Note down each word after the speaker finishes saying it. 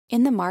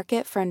In the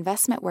market for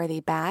investment-worthy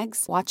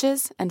bags,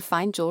 watches, and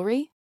fine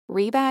jewelry,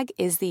 Rebag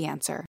is the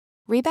answer.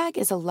 Rebag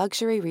is a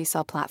luxury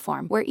resale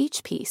platform where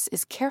each piece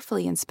is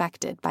carefully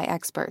inspected by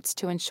experts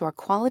to ensure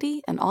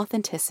quality and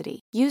authenticity.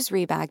 Use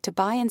Rebag to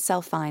buy and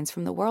sell finds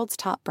from the world's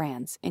top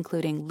brands,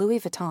 including Louis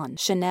Vuitton,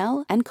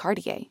 Chanel, and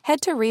Cartier. Head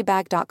to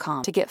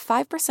Rebag.com to get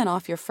 5%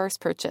 off your first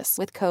purchase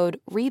with code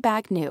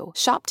REBAGNEW.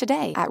 Shop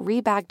today at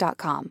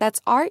Rebag.com.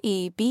 That's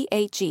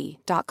REBAG.com.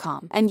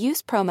 And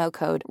use promo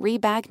code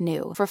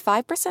REBAGNEW for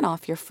 5%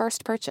 off your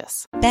first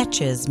purchase.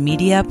 Betches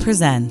Media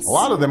presents. A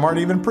lot of them aren't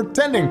even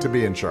pretending to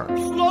be in charge.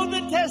 Slow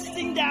the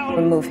testing down.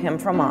 Remove him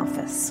from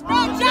office.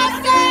 No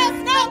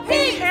justice, no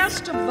peace.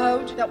 Cast a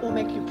vote that will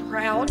make you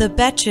proud. The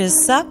Betches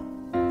Sup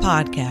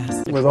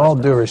Podcast. With all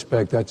due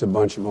respect, that's a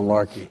bunch of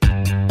malarkey.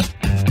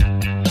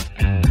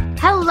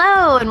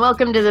 Hello, and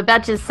welcome to the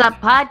Betches Sup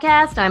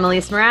Podcast. I'm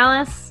Elise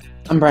Morales.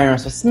 I'm Brian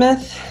Russell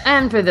Smith.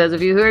 And for those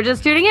of you who are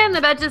just tuning in, the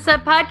Betches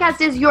Sup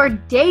Podcast is your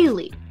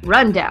daily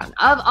rundown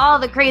of all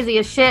the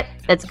craziest shit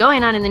that's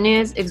going on in the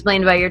news,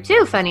 explained by your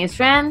two funniest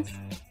friends.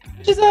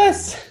 Which is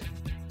us.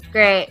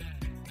 Great.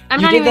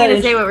 I'm not even going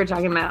to say what we're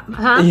talking about.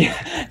 Huh?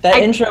 Yeah, that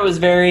intro was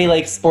very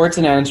like sports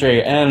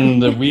announcery,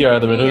 and we are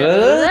the...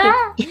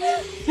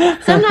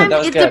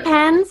 Sometimes it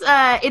depends.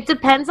 It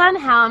depends on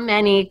how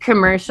many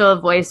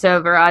commercial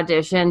voiceover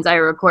auditions I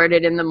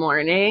recorded in the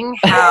morning,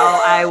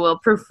 how I will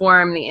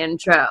perform the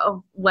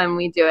intro when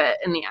we do it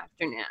in the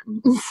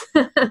afternoon.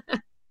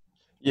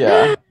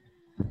 Yeah.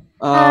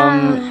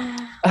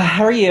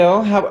 How are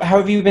you? How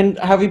have you been?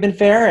 How have you been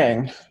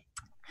faring?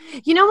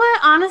 You know what?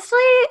 Honestly,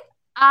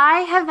 I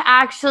have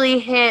actually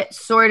hit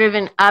sort of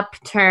an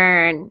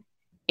upturn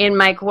in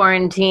my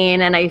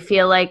quarantine, and I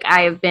feel like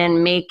I've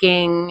been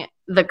making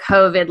the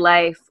COVID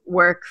life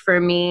work for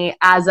me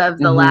as of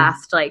the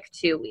last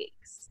 2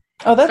 weeks.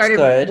 Oh, that's Started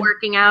good.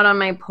 Working out on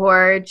my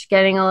porch,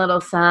 getting a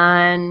little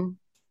sun.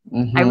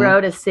 I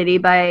rode a city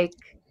bike.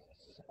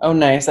 Oh,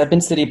 nice. I've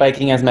been city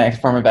biking as my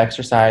form of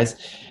exercise.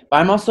 But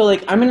I'm also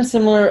I'm in a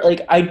similar,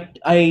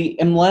 I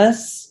am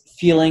less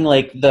feeling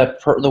like the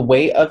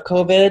weight of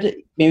COVID,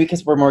 maybe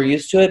because we're more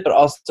used to it, but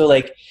also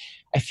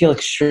I feel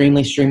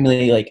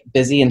extremely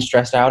busy and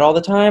stressed out all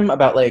the time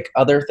about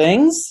other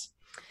things.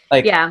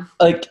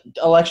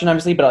 Election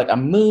obviously, but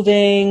I'm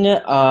moving.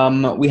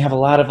 We have a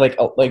lot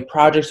of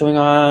projects going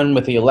on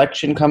with the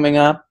election coming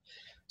up.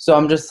 So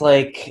I'm just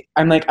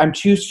I'm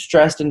too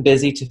stressed and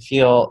busy to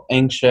feel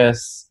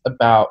anxious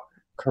about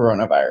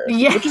coronavirus.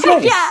 Yeah. Which is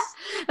nice. Yeah.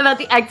 About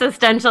the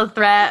existential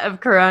threat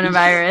of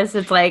coronavirus.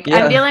 It's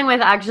I'm dealing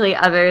with actually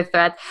other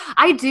threats.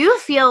 I do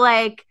feel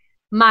like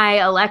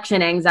my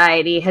election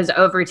anxiety has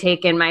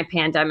overtaken my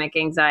pandemic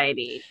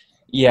anxiety.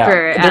 Yeah.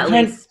 They're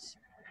related.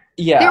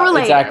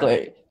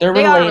 Exactly. They're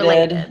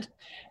related.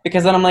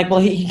 Because then I'm well,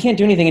 he can't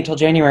do anything until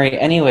January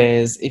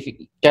anyways if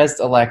he gets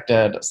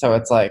elected. So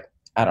it's I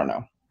don't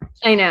know.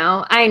 I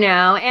know.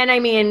 And I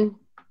mean,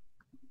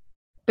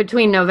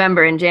 between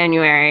November and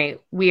January,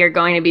 we are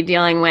going to be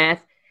dealing with,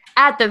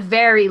 at the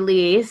very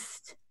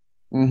least,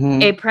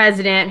 a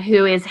president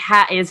who is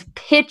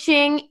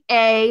pitching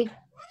a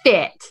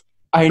fit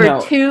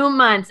for 2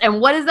 months. And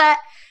what does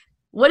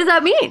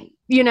that mean?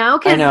 You know?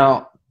 I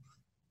know.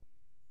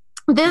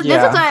 This is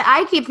what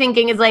I keep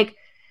thinking is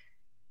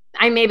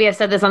I maybe have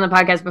said this on the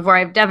podcast before.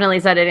 I've definitely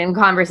said it in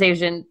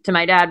conversation to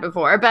my dad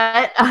before,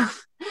 but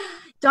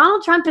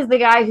Donald Trump is the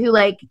guy who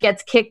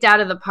gets kicked out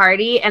of the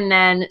party and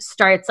then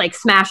starts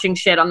smashing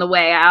shit on the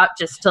way out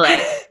just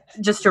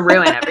to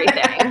ruin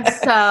everything.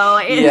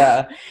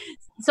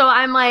 So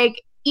I'm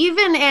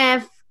even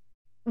if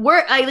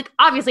we're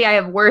obviously I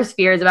have worse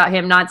fears about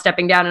him not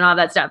stepping down and all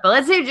that stuff. But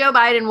let's say Joe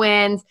Biden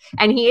wins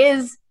and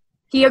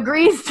he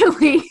agrees to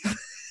leave.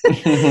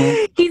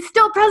 He's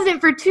still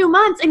president for 2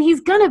 months and he's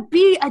gonna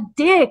be a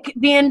dick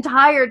the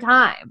entire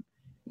time.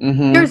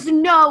 There's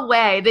no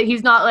way that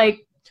he's not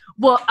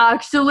well,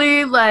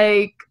 actually,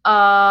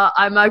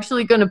 I'm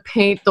actually going to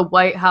paint the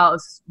White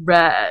House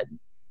red.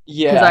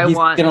 Yeah, he's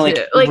going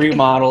to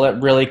remodel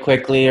it really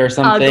quickly or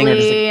something.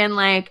 Ugly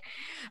and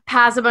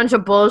pass a bunch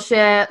of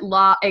bullshit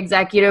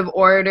executive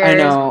orders. I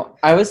know.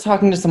 I was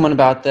talking to someone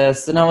about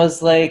this and I was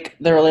they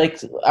were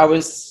I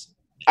was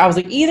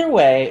either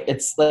way,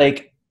 it's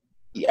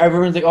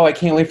everyone's oh, I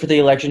can't wait for the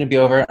election to be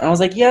over. And I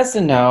was yes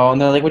and no. And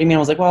they're what do you mean?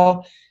 I was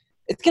well,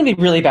 it's going to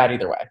be really bad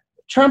either way.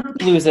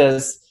 Trump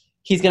loses.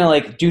 He's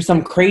going to do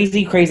some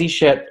crazy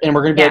shit and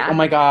we're going to be oh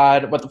my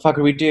God, what the fuck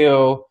do we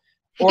do?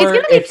 Or it's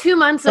going to be 2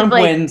 months Trump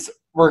wins,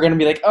 we're going to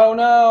be oh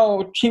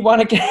no, he won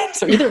again.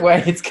 So either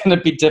way, it's going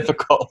to be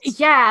difficult.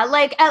 Yeah,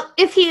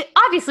 if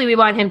obviously we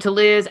want him to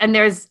lose and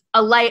there's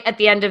a light at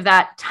the end of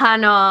that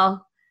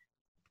tunnel,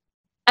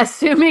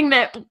 assuming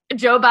that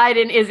Joe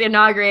Biden is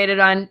inaugurated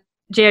on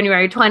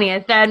January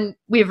 20th, then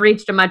we've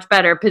reached a much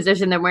better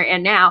position than we're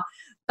in now.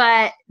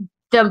 But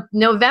the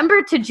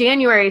November to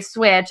January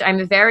switch,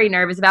 I'm very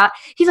nervous about.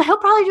 He'll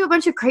probably do a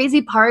bunch of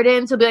crazy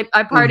pardons. He'll be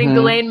I pardoned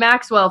Ghislaine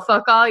Maxwell.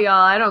 Fuck all y'all.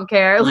 I don't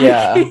care.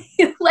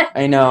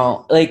 I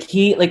know.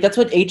 He that's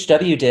what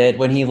HW did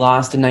when he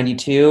lost in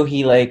 92.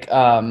 He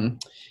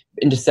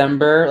in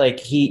December, like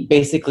he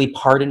basically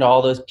pardoned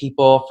all those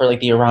people for like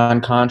the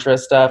Iran-Contra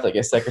stuff, like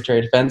his Secretary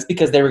of Defense,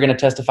 because they were going to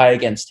testify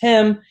against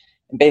him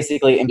and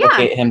basically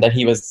implicate him that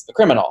he was a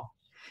criminal.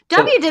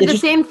 W did the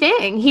same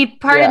thing. He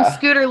pardoned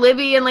Scooter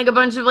Libby and like a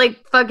bunch of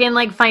like fucking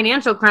like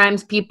financial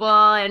crimes people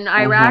and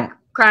Iraq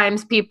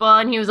crimes people,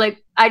 and he was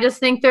like, I just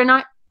think they're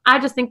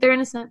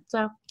innocent.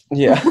 So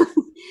yeah.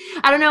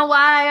 I don't know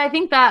why I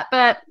think that,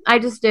 but I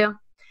just do.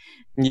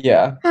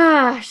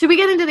 Yeah. Should we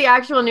get into the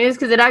actual news?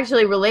 Because it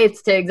actually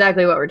relates to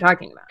exactly what we're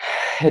talking about.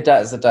 It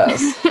does.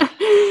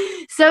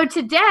 So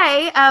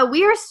today,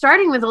 we are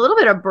starting with a little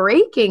bit of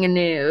breaking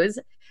news.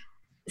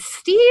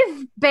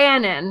 Steve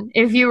Bannon,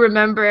 if you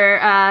remember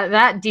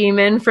that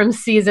demon from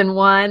season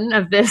 1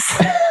 of this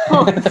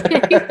whole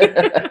thing.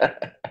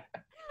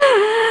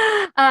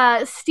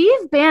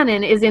 Steve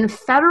Bannon is in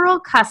federal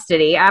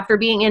custody after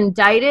being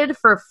indicted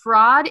for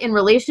fraud in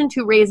relation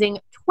to raising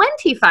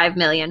 $25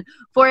 million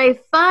for a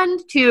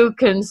fund to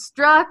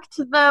construct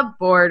the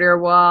border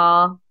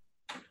wall.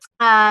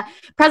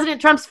 President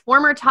Trump's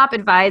former top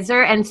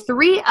advisor and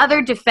 3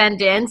 other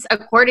defendants,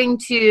 according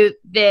to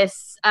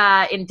this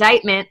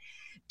indictment,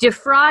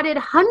 defrauded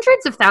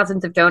hundreds of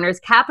thousands of donors,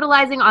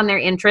 capitalizing on their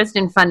interest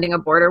in funding a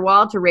border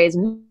wall to raise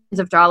millions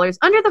of dollars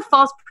under the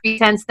false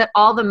pretense that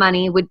all the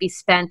money would be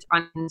spent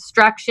on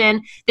construction.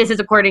 This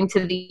is according to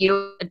the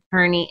U.S.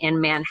 attorney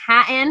in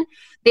Manhattan.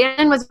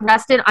 Bannon was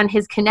arrested on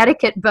his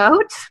Connecticut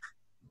boat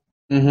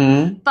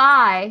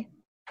by,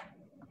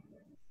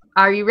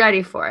 are you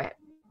ready for it?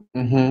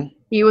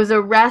 He was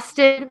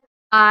arrested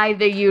by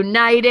the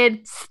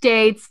United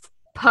States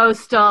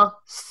Postal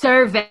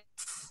Service.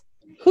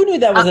 Who knew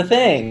that was a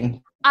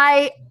thing?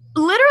 I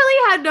literally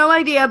had no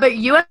idea, but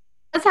U.S.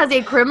 has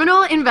a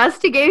criminal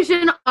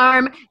investigation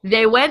arm.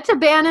 They went to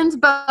Bannon's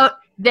boat.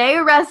 They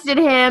arrested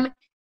him.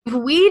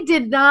 We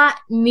did not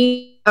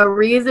need a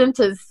reason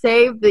to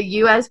save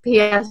the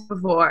USPS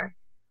before.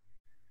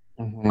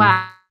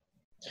 Wow.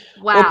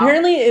 Well,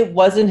 apparently it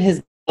wasn't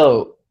his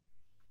boat,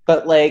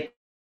 but like,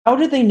 how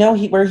did they know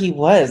where he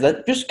was?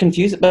 That just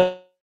confused.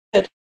 But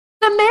the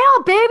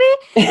mail, baby.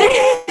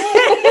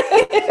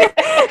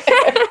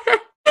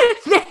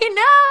 They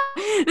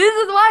know. This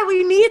is why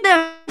we need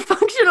them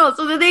functional,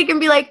 so that they can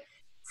be like,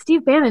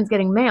 Steve Bannon's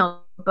getting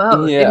mail.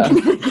 Boat.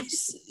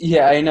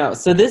 Yeah, I know.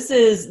 So this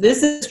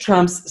is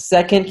Trump's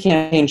second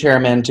campaign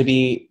chairman to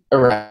be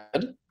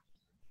arrested.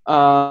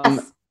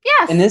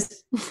 Yes. And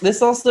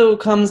this also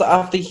comes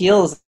off the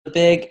heels of the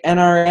big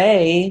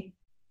NRA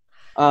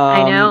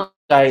I know.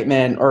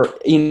 indictment, or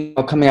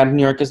coming out of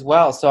New York as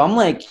well. So I'm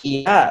like,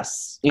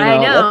 yes, I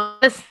know.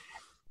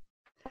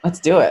 Let's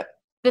do it.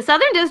 The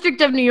Southern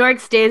District of New York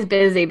stays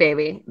busy,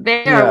 baby.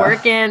 They are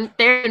working.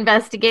 They're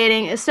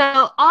investigating.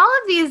 So all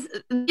of these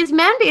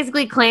men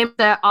basically claimed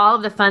that all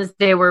of the funds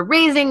they were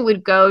raising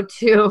would go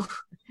to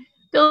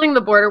building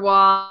the border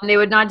wall, and they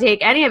would not take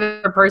any of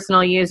it for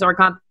personal use or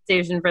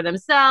compensation for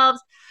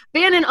themselves.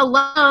 Bannon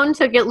alone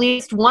took at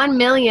least $1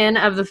 million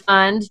of the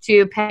fund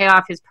to pay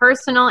off his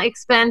personal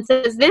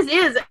expenses. This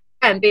is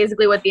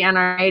basically what the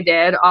NRA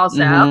did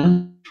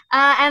also.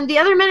 And the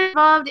other men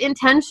involved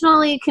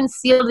intentionally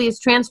concealed these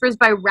transfers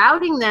by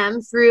routing them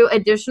through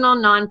additional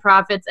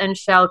nonprofits and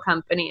shell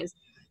companies.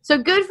 So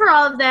good for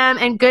all of them,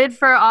 and good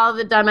for all of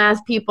the dumbass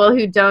people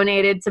who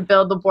donated to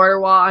build the border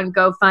wall on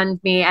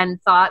GoFundMe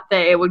and thought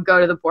that it would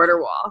go to the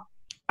border wall.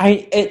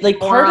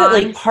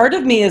 Part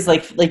of me is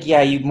like,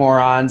 yeah, you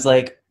morons.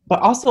 Like, but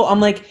also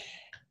I'm like,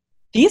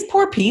 these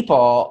poor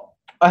people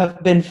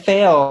have been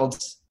failed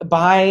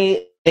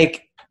by,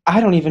 like,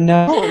 I don't even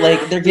know.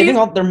 Like, they're giving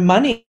all their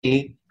money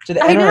to the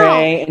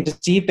NRA and to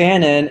Steve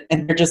Bannon,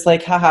 and they're just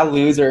like, haha,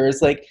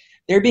 losers. Like,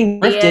 they're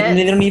being grifted and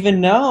they don't even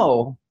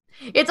know.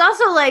 It's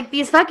also like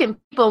these fucking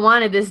people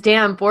wanted this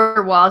damn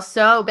border wall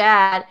so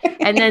bad,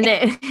 and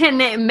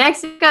then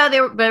Mexico, they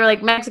were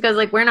like, Mexico's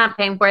like, we're not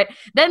paying for it.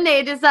 Then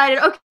they decided,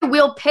 okay,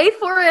 we'll pay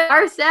for it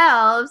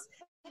ourselves,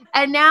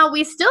 and now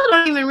we still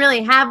don't even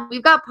really have.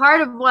 We've got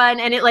part of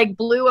one, and it like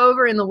blew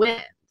over in the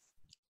wind.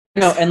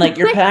 No, and like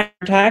your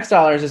tax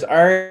dollars is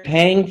already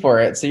paying for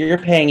it, so you're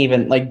paying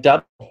even like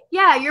double.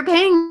 Yeah, you're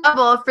paying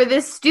double for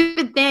this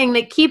stupid thing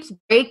that keeps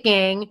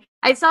breaking.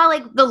 I saw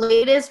like the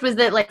latest was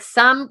that like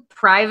some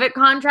private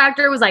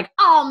contractor was like,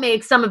 I'll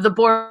make some of the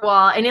border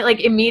wall, and it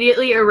like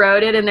immediately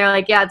eroded, and they're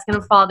like, yeah, it's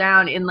gonna fall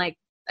down in like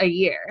a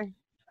year.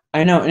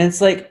 I know, and it's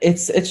like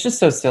it's just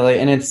so silly,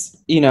 and it's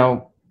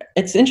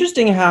it's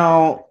interesting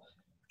how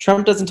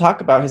Trump doesn't talk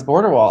about his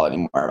border wall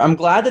anymore. I'm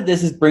glad that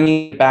this is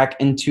bringing it back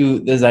into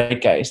the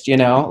zeitgeist,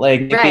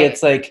 like maybe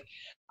it's like,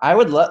 I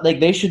would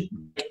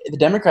the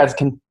Democrats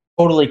can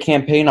totally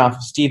campaign off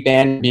of Steve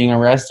Bannon being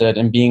arrested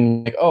and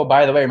being like, oh,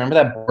 by the way, remember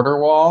that border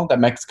wall that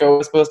Mexico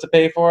was supposed to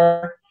pay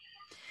for?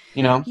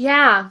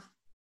 Yeah.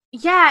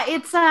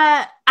 It's,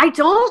 I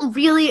don't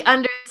really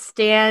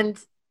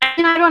understand. I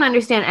don't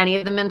understand any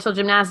of the mental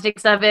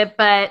gymnastics of it,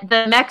 but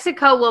the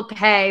Mexico will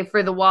pay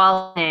for the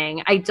wall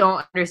thing. I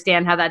don't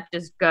understand how that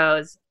just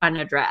goes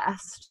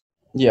unaddressed.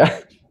 Yeah.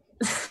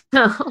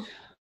 So.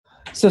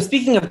 So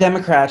speaking of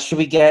Democrats, should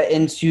we get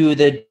into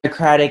the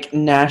Democratic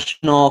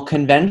National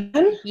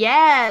Convention?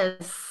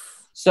 Yes.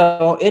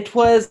 So it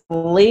was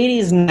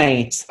ladies'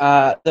 night.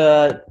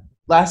 The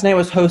last night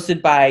was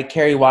hosted by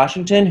Kerry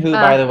Washington, who,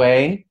 by the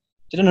way,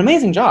 did an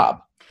amazing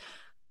job.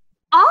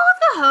 All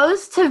of the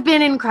hosts have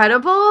been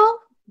incredible,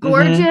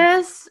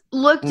 gorgeous,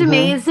 looked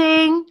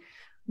amazing.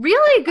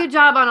 Really good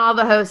job on all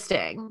the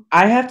hosting.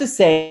 I have to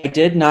say, I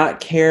did not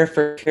care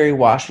for Kerry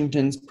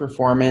Washington's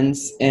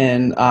performance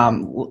in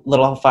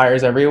Little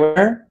Fires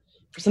Everywhere.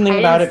 Something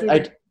about it,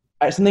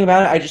 I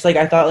just like,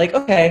 I thought like,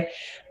 okay,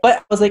 but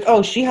I was like,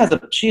 oh,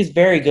 she's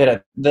very good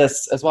at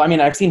this as well. I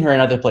mean, I've seen her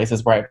in other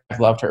places where I've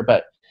loved her,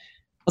 but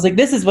I was like,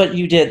 this is what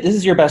you did. This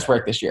is your best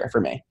work this year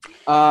for me.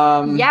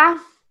 Yeah.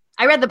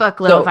 I read the book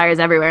Little Fires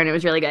Everywhere, and it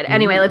was really good.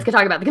 Anyway, let's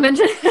talk about the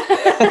convention.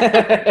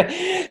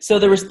 So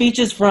there were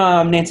speeches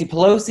from Nancy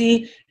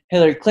Pelosi,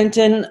 Hillary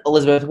Clinton,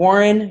 Elizabeth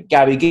Warren,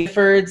 Gabby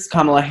Giffords,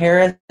 Kamala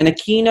Harris, and a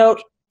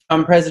keynote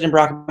from President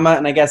Barack Obama.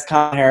 And I guess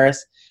Kamala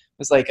Harris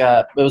was like,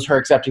 it was her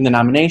accepting the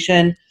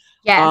nomination.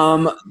 Yes.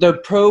 The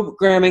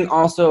programming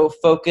also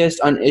focused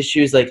on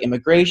issues like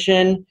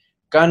immigration,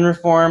 gun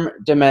reform,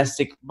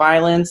 domestic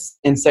violence,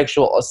 and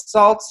sexual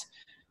assault.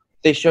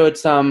 They showed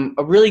a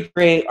really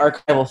great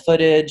archival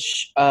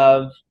footage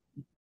of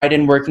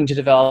Biden working to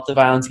develop the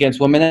violence against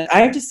women. And I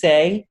have to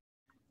say,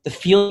 the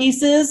field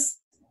pieces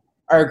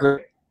are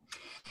great.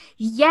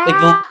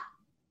 Yeah,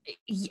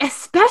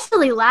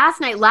 especially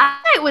last night.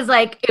 Last night was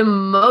like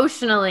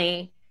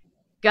emotionally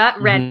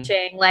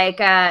gut-wrenching. Like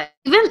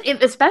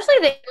especially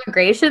the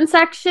immigration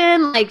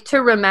section, like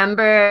to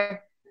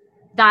remember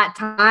that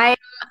time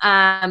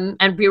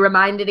and be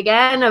reminded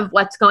again of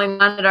what's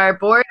going on at our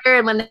border.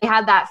 And when they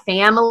had that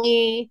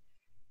family,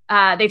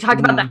 they talked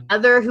about the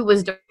mother who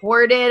was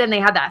deported, and they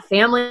had that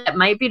family that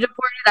might be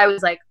deported. I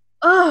was like,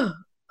 oh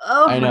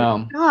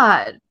my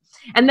God.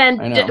 And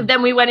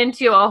then we went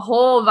into a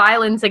whole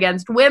violence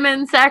against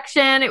women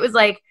section. It was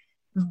like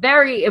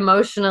very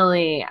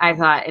emotionally, I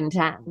thought,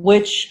 intense.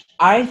 Which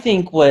I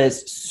think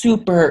was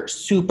super,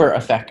 super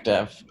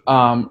effective,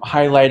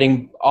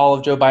 highlighting all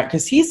of Joe Biden,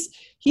 because he's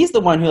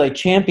the one who like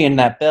championed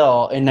that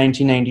bill in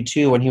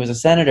 1992 when he was a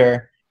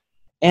senator,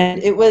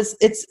 and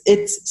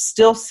it's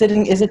still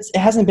sitting. It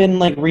hasn't been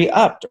like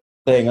re-upped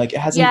thing. Like it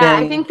hasn't been. Yeah,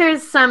 I think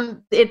there's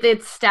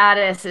its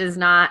status is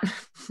not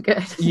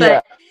good. Yeah,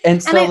 and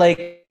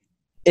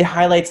it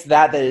highlights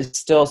that it's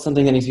still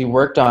something that needs to be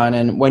worked on.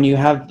 And when you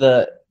have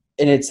and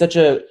it's such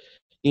a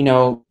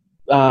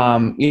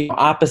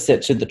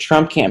opposite to the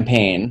Trump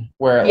campaign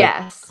where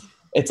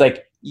it's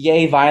like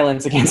yay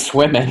violence against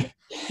women,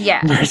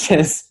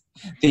 versus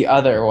the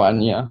other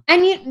one, yeah.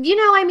 And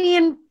I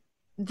mean,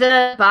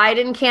 the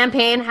Biden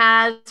campaign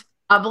has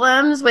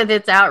problems with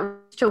its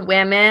outreach to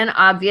women.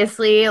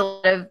 Obviously, a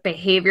lot of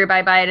behavior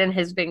by Biden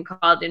has been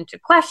called into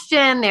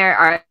question. There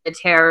are the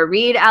Tara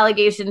Reade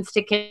allegations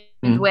to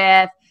contend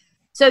with.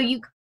 So you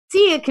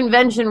see a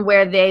convention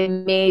where they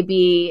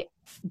maybe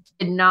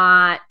did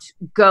not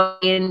go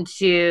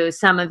into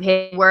some of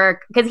his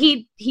work, because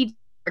he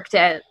worked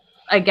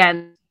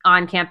against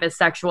on-campus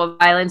sexual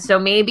violence. So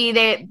maybe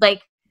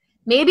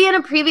maybe in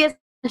a previous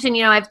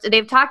convention,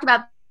 they've talked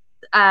about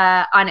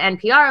on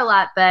NPR a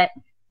lot, but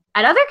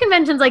at other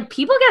conventions, like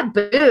people get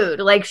booed,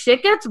 like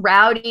shit gets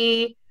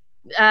rowdy.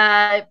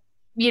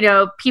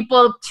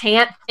 People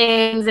chant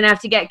things and have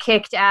to get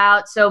kicked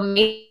out. So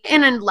maybe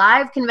in a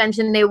live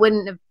convention, they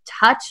wouldn't have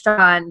touched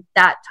on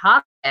that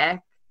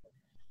topic.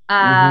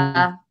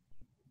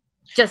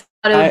 Just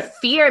out of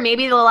fear.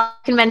 Maybe the live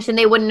convention,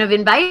 they wouldn't have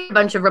invited a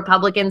bunch of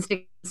Republicans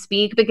to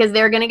speak because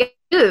they're going to get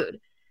booed.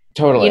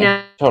 Totally.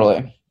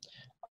 Totally.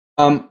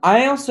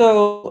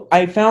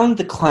 I found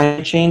the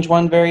climate change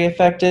one very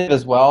effective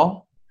as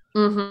well.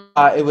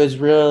 It was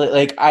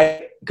really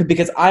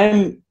because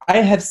I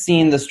have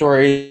seen the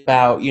story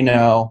about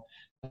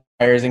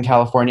fires in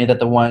California that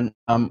the one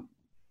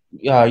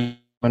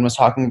was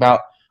talking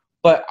about,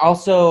 but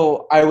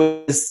also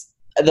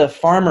the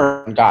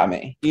farmer got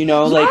me.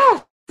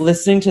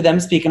 Listening to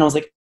them speak, and I was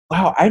like,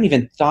 wow, I hadn't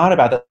even thought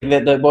about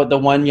that. The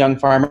one young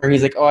farmer,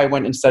 he's like, oh, I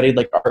went and studied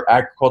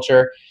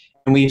agriculture,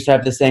 and we used to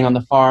have this saying on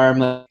the farm,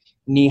 like,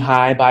 knee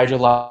high by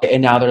July,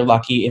 and now they're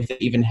lucky if they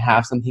even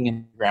have something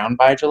in the ground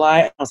by July.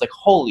 And I was like,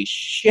 holy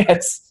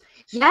shit.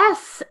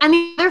 Yes. And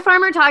the other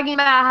farmer talking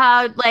about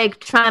how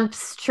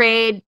Trump's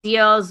trade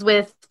deals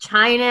with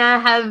China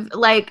have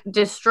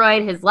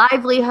destroyed his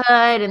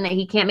livelihood and that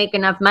he can't make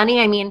enough money.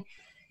 I mean,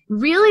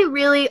 really,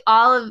 really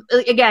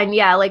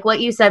like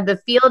what you said, the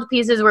field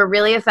pieces were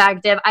really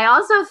effective. I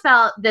also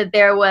felt that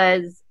there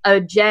was a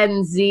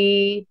Gen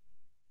Z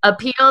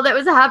appeal that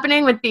was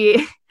happening with the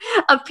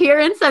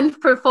appearance and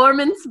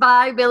performance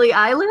by Billie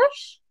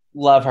Eilish.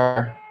 Love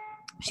her.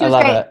 She was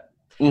great. It.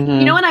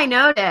 Mm-hmm. What I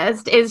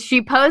noticed is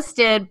she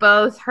posted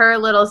both her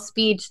little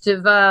speech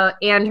to vote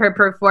and her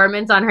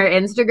performance on her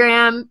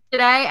Instagram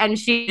today, and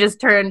she just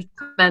turned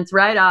comments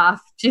right off.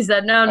 She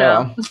said, no.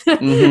 Oh.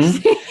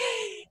 Mm-hmm.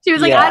 She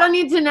was like, I don't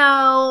need to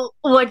know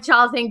what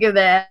y'all think of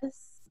this.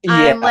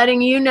 I'm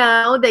letting you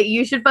know that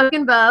you should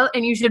fucking vote,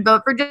 and you should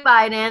vote for Joe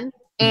Biden.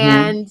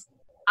 And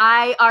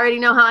I already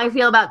know how I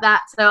feel about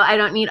that, so I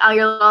don't need all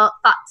your little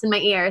thoughts in my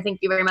ear. Thank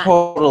you very much.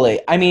 Totally.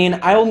 I mean,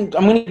 I'm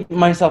going to give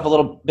myself a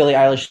little Billie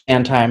Eilish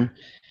fan time.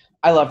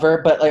 I love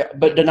her,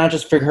 but not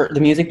just for the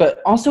music,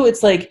 but also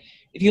it's like,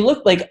 if you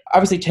look, like,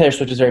 obviously Taylor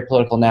Swift is very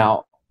political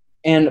now,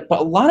 but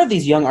a lot of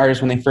these young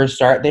artists, when they first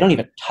start, they don't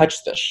even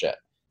touch this shit.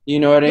 You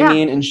know what I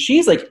mean? And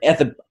she's like at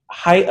the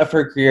height of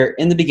her career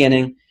in the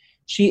beginning.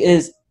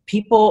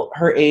 People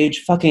her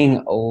age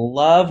fucking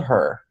love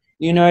her.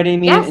 You know what I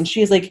mean? Yes. And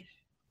she is like,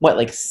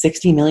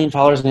 60 million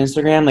followers on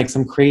Instagram, like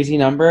some crazy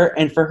number.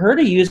 And for her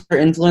to use her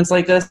influence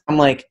like this, I'm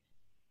like,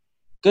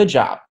 good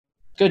job.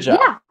 Good job.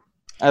 Yeah.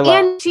 I love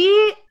And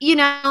she,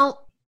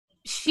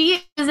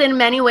 she is in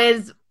many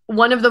ways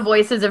one of the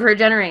voices of her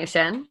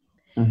generation,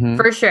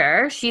 for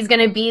sure. She's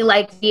going to be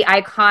like the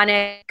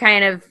iconic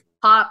kind of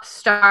pop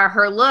star.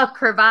 Her look,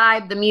 her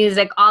vibe, the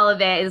music, all of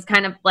it is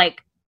kind of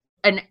like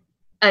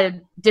a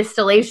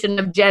distillation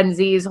of Gen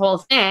Z's whole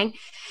thing.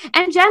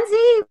 And Gen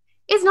Z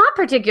is not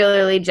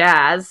particularly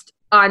jazzed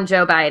on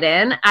Joe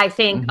Biden. I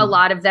think a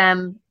lot of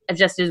them,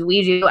 just as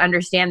we do,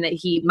 understand that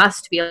he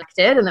must be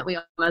elected and that we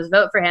all must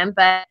vote for him.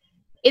 But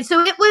it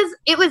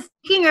was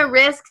taking a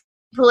risk,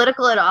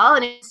 political at all,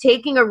 and it's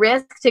taking a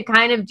risk to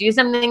kind of do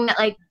something that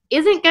like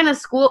isn't gonna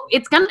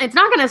it's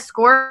not gonna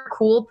score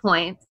cool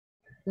points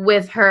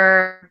with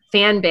her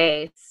fan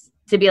base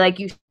to be like,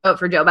 you should vote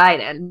for Joe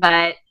Biden.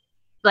 But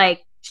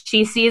like,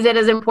 she sees it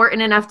as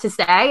important enough to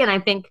say, and I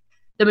think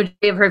the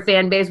majority of her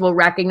fan base will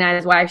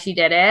recognize why she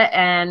did it,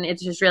 and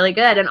it's just really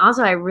good. And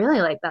also, I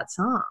really like that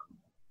song.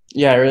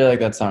 Yeah, I really like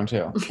that song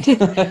too.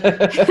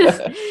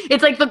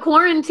 It's like the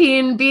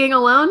quarantine being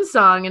alone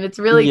song, and it's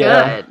really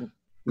good.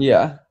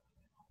 Yeah.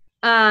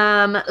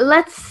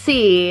 Let's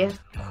see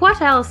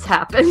what else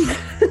happened.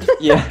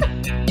 Yeah.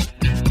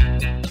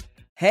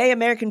 Hey,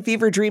 American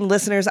Fever Dream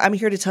listeners, I'm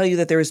here to tell you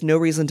that there is no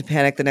reason to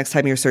panic the next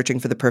time you're searching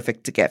for the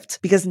perfect gift,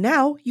 because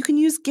now you can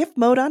use gift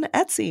mode on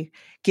Etsy.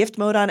 Gift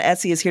mode on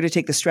Etsy is here to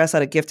take the stress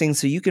out of gifting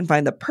so you can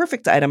find the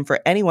perfect item for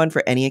anyone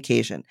for any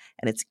occasion.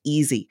 And it's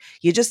easy.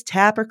 You just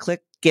tap or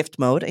click gift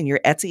mode in your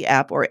Etsy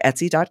app or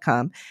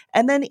Etsy.com,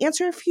 and then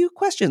answer a few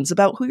questions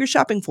about who you're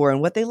shopping for and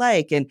what they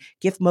like. And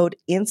gift mode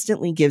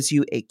instantly gives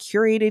you a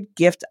curated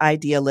gift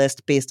idea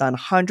list based on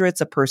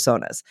hundreds of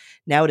personas.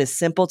 Now it is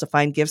simple to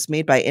find gifts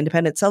made by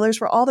independent sellers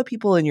for all the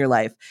people in your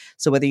life.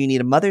 So whether you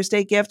need a Mother's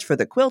Day gift for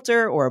the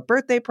quilter or a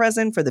birthday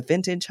present for the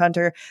vintage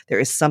hunter, there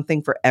is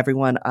something for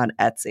everyone on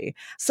Etsy.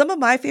 Some of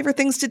my favorite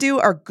things to do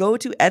are go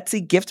to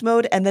Etsy gift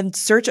mode and then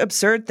search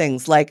absurd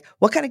things like,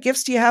 what kind of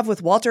gifts do you have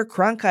with Walter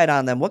Cronkite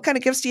on them? What kind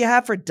of gifts do you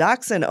have for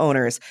dachshund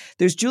owners?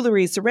 There's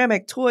jewelry,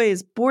 ceramic,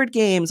 toys, board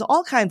games,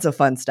 all kinds of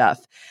fun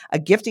stuff. A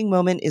gifting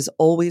moment is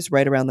always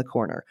right around the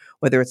corner,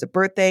 whether it's a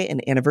birthday, an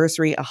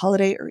anniversary, a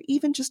holiday, or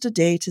even just a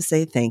day to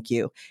say thank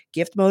you.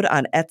 Gift mode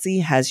on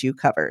Etsy has you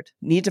covered.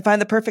 Need to find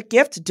the perfect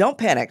gift? Don't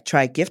panic.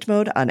 Try gift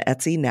mode on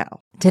Etsy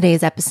now.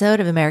 Today's episode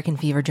of American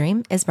Fever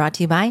Dream is brought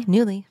to you by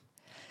Nuuly.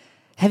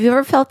 Have you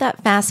ever felt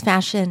that fast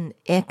fashion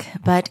ick,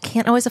 but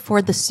can't always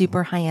afford the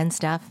super high-end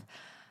stuff?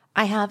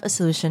 I have a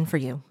solution for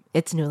you.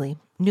 It's Nuuly.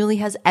 Nuuly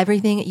has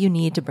everything you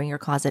need to bring your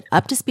closet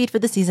up to speed for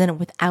the season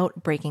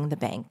without breaking the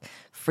bank.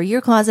 Free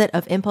your closet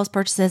of impulse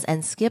purchases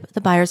and skip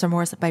the buyer's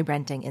remorse by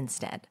renting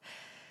instead.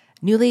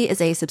 Nuuly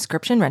is a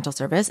subscription rental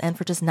service, and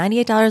for just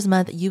 $98 a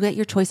month, you get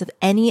your choice of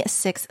any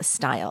 6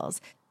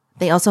 styles.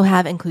 They also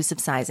have inclusive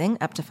sizing,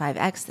 up to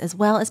 5X, as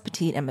well as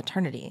petite and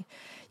maternity.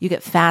 You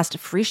get fast,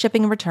 free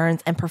shipping and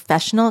returns, and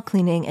professional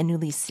cleaning in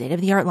Nuuly's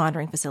state-of-the-art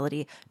laundering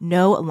facility.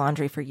 No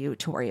laundry for you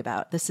to worry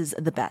about. This is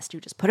the best. You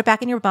just put it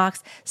back in your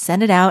box,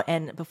 send it out,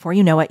 and before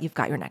you know it, you've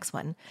got your next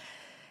one.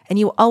 And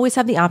you always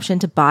have the option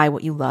to buy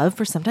what you love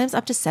for sometimes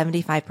up to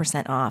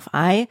 75% off.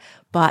 I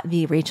bought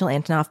the Rachel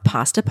Antonoff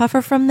pasta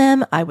puffer from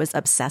them. I was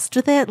obsessed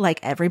with it, like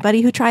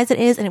everybody who tries it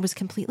is, and it was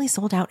completely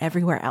sold out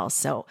everywhere else.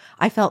 So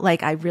I felt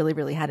like I really,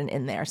 really had an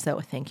in there. So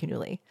thank you,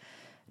 Nuuly.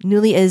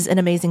 Nuuly is an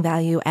amazing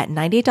value at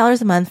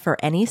 $98 a month for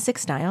any 6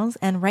 styles.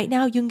 And right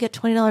now you can get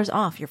 $20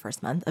 off your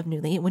first month of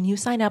Nuuly when you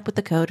sign up with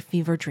the code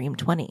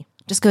FEVERDREAM20.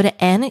 Just go to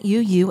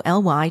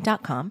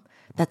NUULY.com.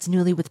 That's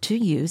Nuuly with 2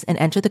 U's, and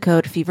enter the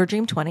code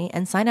FEVERDREAM20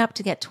 and sign up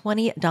to get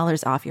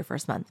 $20 off your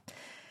first month.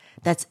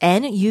 That's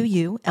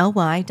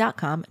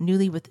NUULY.com,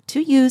 Nuuly with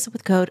 2 U's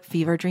with code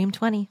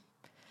FEVERDREAM20.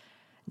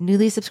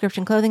 Nuuly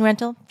subscription clothing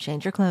rental,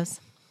 change your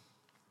clothes.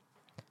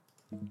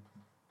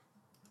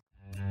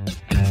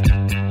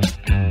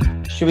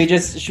 Should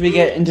we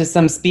get into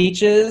some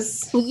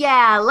speeches?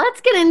 Yeah,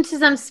 let's get into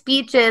some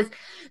speeches.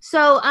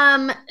 So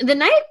the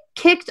night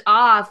kicked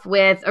off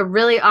with a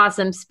really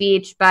awesome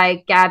speech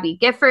by Gabby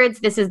Giffords.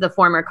 This is the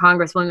former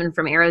congresswoman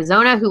from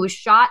Arizona who was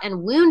shot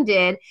and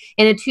wounded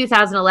in a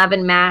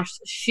 2011 mass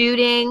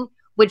shooting,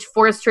 which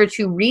forced her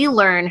to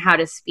relearn how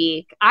to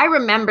speak. I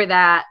remember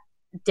that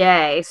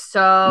day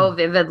so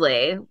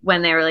vividly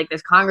when they were like,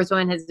 this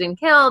congresswoman has been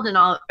killed and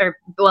all, or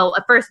well,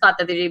 at first thought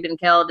that she'd been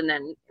killed, and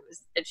then it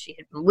was that she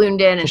had been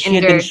wounded and she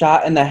injured. Had been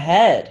shot in the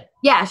head.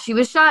 Yeah, she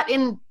was shot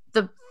in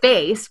the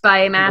face by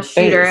a mass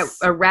shooter at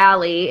a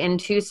rally in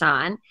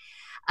Tucson.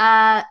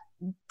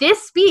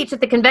 this speech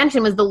at the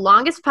convention was the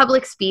longest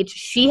public speech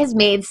she has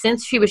made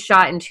since she was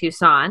shot in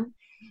Tucson.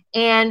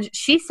 And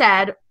she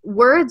said,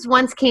 "Words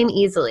once came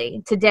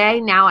easily.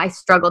 Today, now I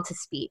struggle to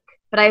speak,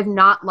 but I have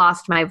not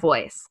lost my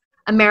voice.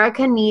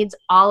 America needs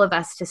all of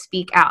us to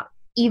speak out,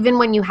 even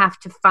when you have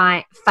to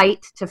fight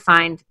to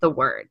find the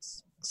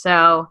words."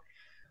 So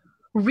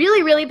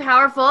really, really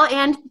powerful.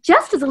 And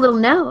just as a little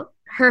note,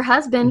 her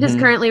husband is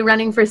currently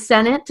running for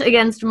Senate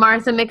against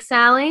Martha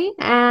McSally.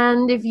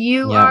 And if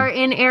you are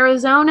in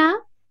Arizona,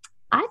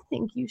 I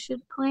think you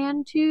should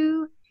plan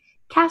to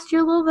cast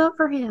your little vote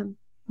for him.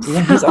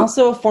 Yeah, he's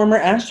also a former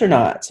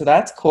astronaut, so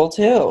that's cool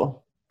too.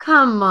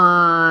 Come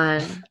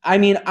on. I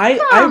mean, I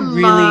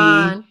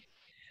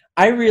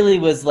really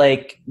was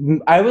like,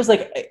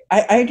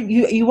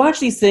 you watch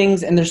these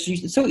things and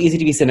it's so easy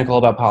to be cynical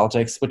about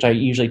politics, which I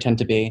usually tend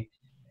to be.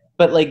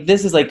 But like,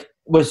 this is like,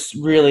 was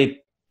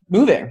really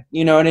moving.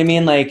 You know what I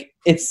mean? Like,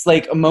 it's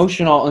like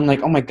emotional and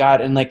like, oh my God.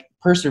 And like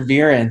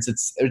perseverance.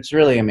 It's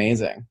really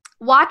amazing.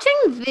 Watching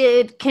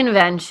the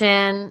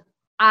convention,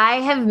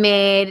 I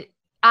made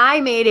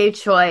a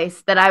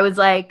choice that I was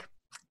like,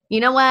 you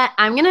know what?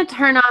 I'm going to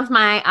turn off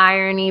my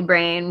irony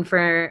brain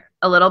for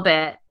a little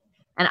bit.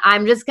 And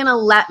I'm just going to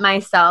let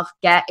myself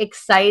get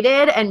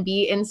excited and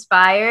be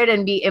inspired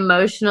and be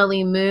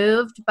emotionally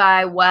moved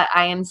by what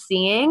I am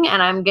seeing.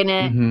 And I'm going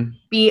to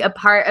be a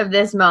part of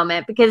this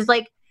moment because,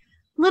 like,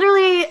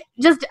 literally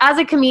just as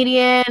a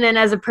comedian and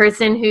as a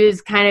person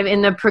who's kind of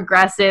in the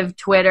progressive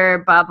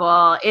Twitter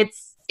bubble, it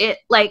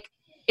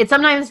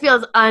sometimes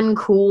feels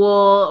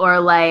uncool or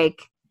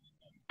like,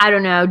 I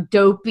don't know,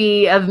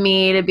 dopey of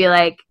me to be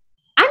like,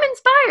 I'm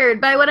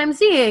inspired by what I'm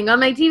seeing on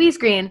my TV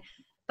screen.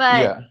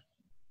 But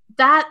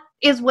that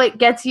is what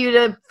gets you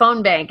to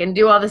phone bank and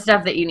do all the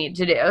stuff that you need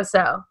to do.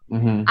 So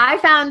I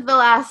found the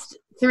last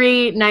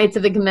 3 nights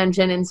of the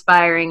convention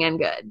inspiring and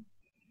good.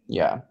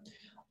 Yeah.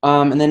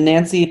 And then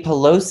Nancy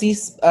Pelosi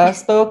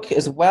spoke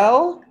as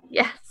well.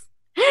 Yes.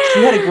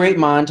 She had a great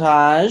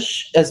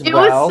montage as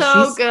well. It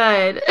was so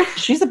good.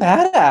 She's a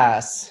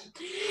badass.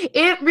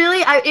 It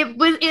really,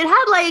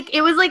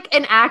 it was like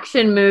an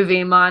action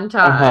movie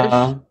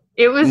montage.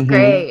 It was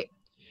great.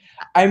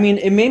 I mean,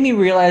 it made me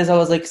realize, I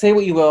was like, say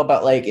what you will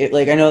about like it.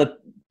 Like, I know that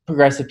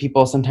progressive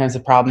people sometimes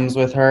have problems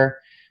with her.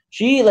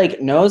 She like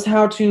knows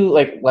how to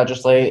like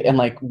legislate and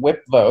like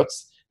whip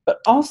votes, but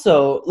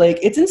also like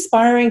it's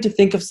inspiring to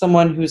think of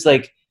someone who's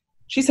like,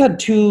 she's had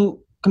 2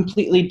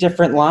 completely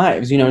different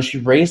lives. You know, she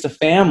raised a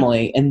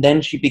family and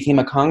then she became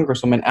a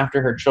congresswoman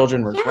after her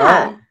children were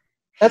grown.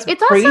 It's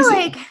crazy. Also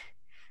like,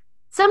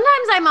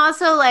 sometimes I'm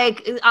also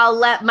like, I'll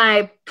let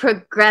my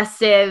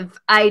progressive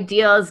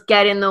ideals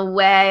get in the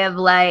way of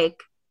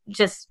like,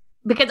 just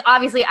because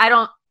obviously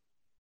I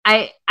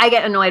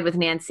get annoyed with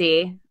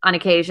Nancy on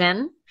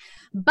occasion,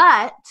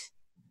 but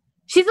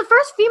she's the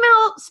first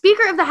female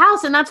speaker of the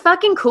House and that's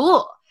fucking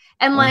cool.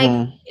 And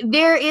like,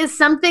 there is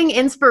something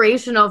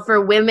inspirational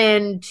for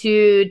women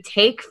to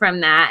take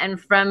from that and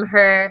from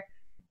her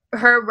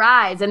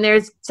rise. And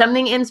there's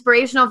something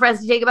inspirational for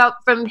us to take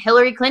from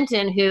Hillary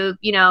Clinton, who,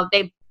 you know,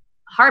 they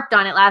harped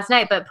on it last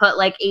night, but put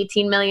like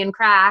 18 million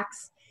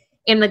cracks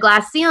in the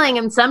glass ceiling.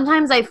 And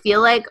sometimes I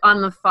feel like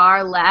on the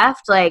far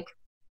left, like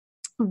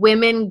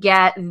women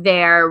get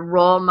their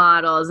role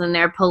models and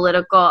their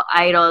political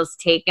idols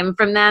taken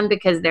from them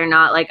because they're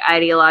not like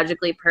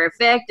ideologically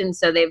perfect. And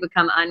so they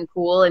become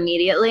uncool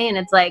immediately. And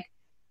it's like,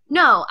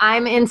 no,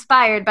 I'm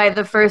inspired by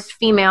the first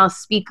female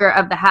speaker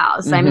of the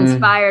House. I'm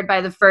inspired by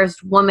the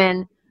first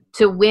woman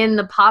to win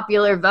the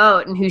popular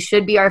vote and who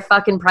should be our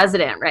fucking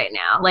president right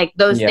now. Like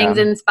those things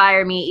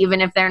inspire me,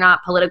 even if they're not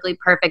politically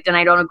perfect and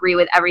I don't agree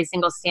with every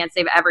single stance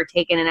they've ever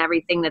taken and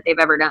everything that they've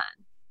ever done.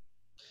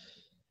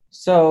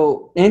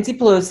 So Nancy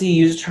Pelosi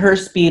used her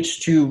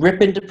speech to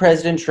rip into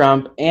President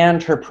Trump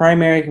and her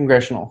primary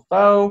congressional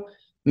foe,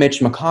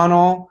 Mitch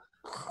McConnell.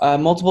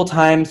 Multiple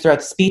times throughout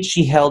the speech,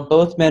 she held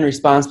both men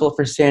responsible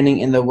for standing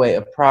in the way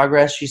of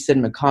progress. She said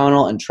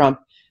McConnell and Trump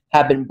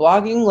have been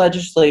blocking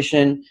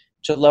legislation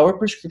to lower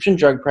prescription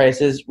drug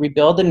prices,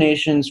 rebuild the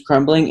nation's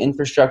crumbling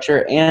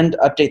infrastructure, and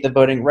update the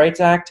Voting Rights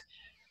Act.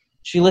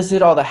 She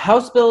listed all the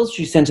House bills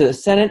she sent to the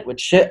Senate,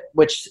 which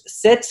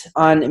sit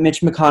on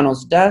Mitch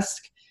McConnell's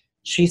desk.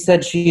 She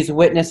said she's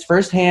witnessed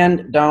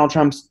firsthand Donald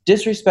Trump's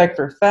disrespect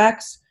for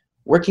facts,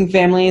 working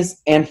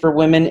families, and for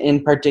women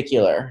in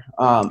particular.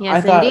 Yes,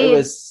 I thought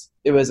indeed.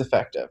 it was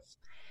effective.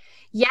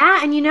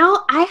 Yeah, and you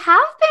know, I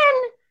have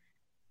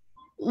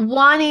been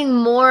wanting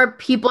more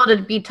people to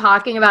be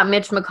talking about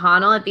Mitch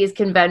McConnell at these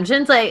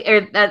conventions, like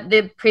or at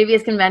the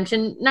previous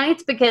convention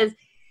nights, because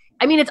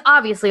I mean, it's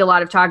obviously a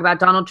lot of talk about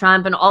Donald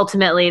Trump, and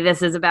ultimately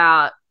this is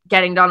about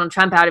getting Donald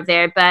Trump out of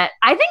there. But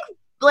I think,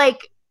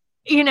 like,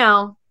 you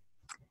know,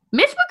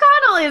 Mitch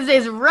McConnell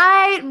is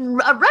right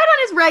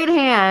on his right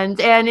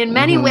hand, and in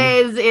many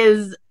ways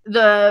is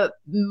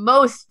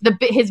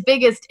his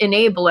biggest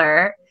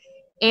enabler,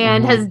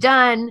 and has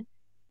done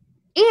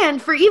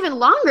and for even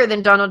longer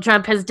than Donald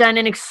Trump, has done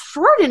an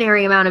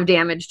extraordinary amount of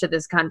damage to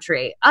this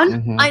country,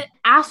 an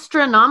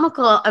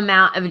astronomical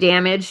amount of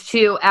damage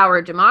to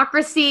our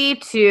democracy,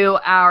 to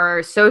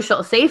our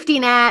social safety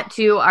net,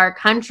 to our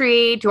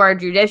country, to our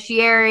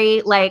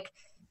judiciary. Like,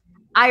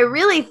 I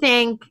really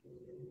think,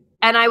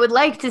 and I would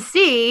like to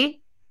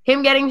see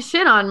him getting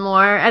shit on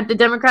more at the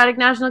Democratic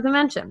National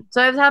Convention.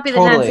 So I was happy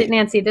that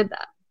Nancy did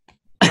that.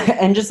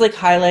 And just like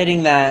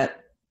highlighting that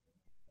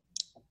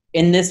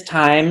in this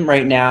time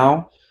right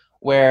now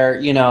where,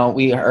 you know,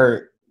 we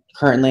are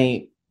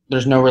currently,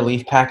 there's no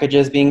relief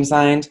packages being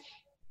signed,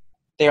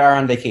 they are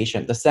on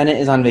vacation. The Senate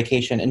is on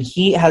vacation, and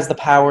he has the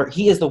power.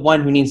 He is the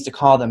one who needs to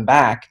call them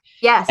back.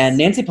 Yes. And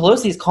Nancy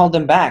Pelosi's called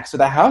them back. So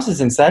the House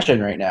is in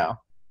session right now.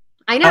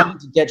 I know.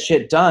 To get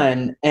shit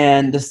done.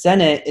 And the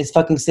Senate is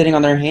fucking sitting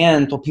on their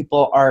hands while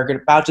people are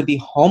about to be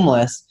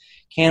homeless,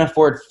 can't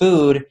afford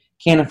food,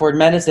 can't afford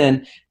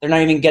medicine. They're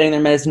not even getting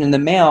their medicine in the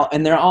mail,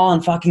 and they're all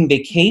on fucking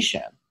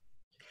vacation.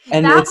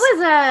 And that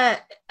was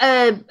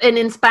an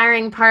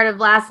inspiring part of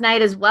last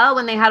night as well,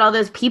 when they had all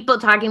those people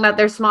talking about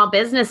their small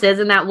businesses,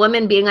 and that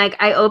woman being like,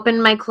 I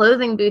opened my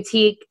clothing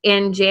boutique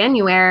in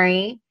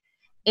January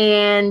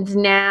and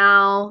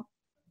now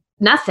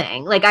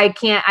nothing. Like, I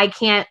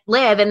can't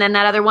live. And then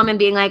that other woman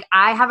being like,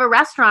 I have a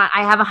restaurant.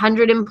 I have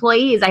 100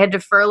 employees. I had to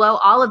furlough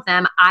all of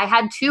them. I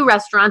had 2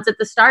 restaurants at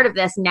the start of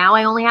this. Now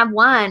I only have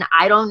 1.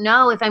 I don't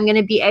know if I'm going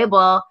to be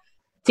able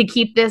to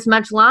keep this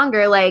much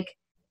longer. Like,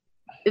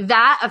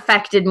 that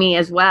affected me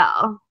as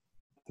well.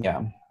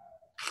 Yeah.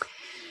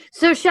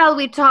 So shall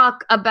we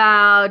talk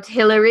about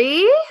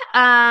Hillary?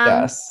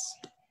 Yes.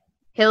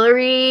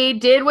 Hillary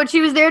did what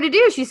she was there to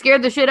do. She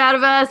scared the shit out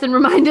of us and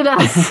reminded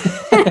us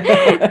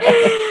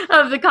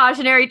of the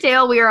cautionary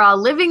tale we are all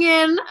living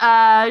in.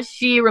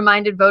 She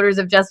reminded voters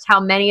of just how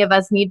many of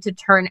us need to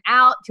turn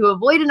out to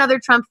avoid another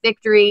Trump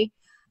victory.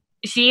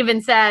 She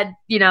even said,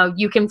 you know,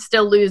 you can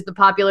still lose the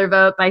popular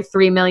vote by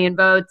 3 million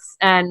votes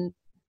and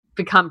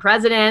become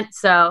president.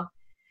 So,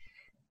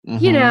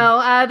 you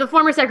know, the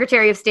former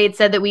Secretary of State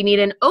said that we need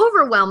an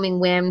overwhelming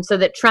win so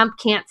that Trump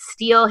can't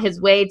steal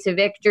his way to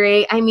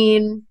victory. I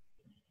mean,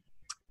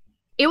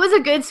 it was a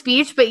good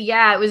speech, but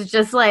yeah, it was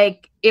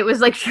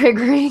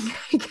triggering.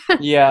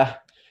 Yeah.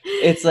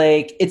 It's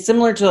like, it's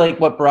similar to like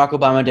what Barack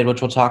Obama did,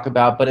 which we'll talk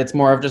about, but it's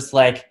more of just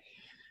like,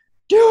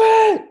 do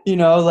it, you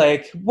know,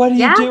 like, what are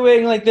you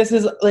doing? Like, this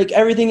is like,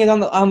 everything is on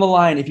the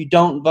line. If you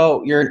don't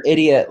vote, you're an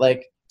idiot.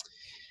 Like,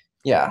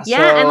 yeah. Yeah.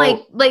 So, and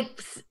like,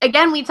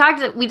 again, we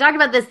talked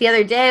about this the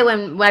other day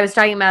when I was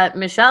talking about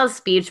Michelle's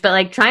speech, but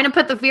like trying to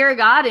put the fear of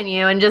God in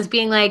you and just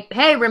being like,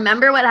 hey,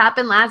 remember what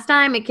happened last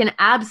time? It can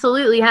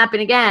absolutely happen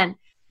again.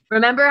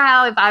 Remember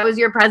how if I was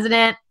your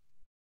president,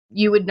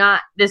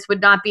 this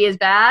would not be as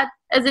bad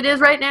as it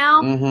is right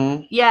now?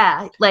 Mm-hmm.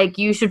 Yeah. Like,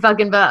 you should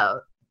fucking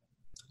vote.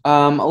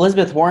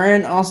 Elizabeth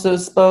Warren also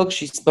spoke.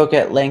 She spoke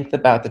at length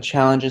about the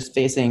challenges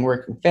facing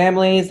working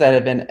families that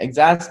have been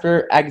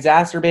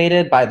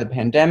exacerbated by the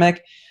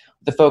pandemic.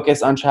 The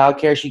focus on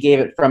childcare, she gave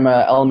it from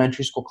an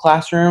elementary school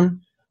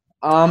classroom.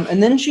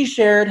 And then she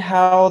shared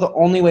how the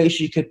only way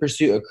she could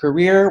pursue a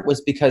career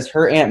was because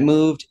her aunt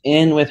moved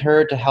in with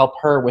her to help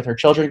her with her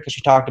children, because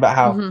she talked about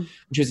how when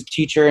she was a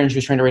teacher and she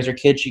was trying to raise her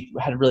kids, she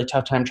had a really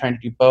tough time trying to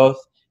do both.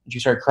 And she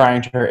started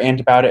crying to her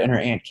aunt about it, and her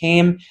aunt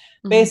came.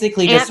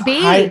 Basically,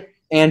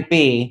 Aunt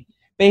B,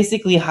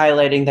 basically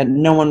highlighting that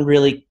no one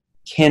really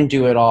can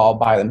do it all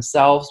by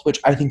themselves, which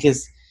I think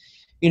is,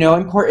 you know,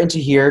 important to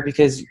hear,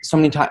 because so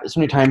many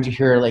times you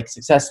hear like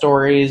success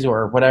stories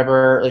or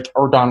whatever, like,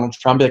 or Donald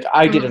Trump, like,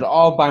 I did it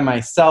all by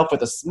myself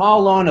with a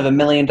small loan of $1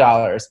 million.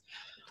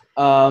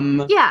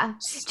 Yeah.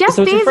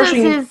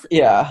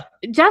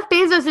 Jeff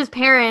Bezos's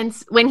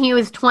parents, when he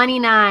was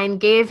 29,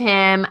 gave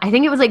him, I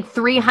think it was like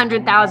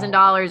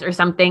 $300,000 or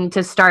something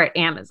to start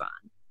Amazon.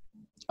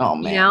 Oh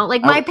man. You know,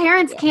 like, my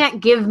parents can't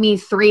give me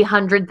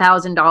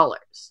 $300,000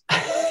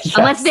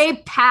 unless they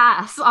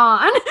pass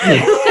on.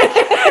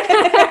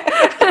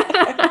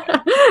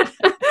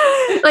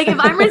 Like, if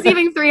I'm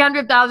receiving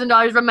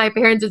 $300,000 from my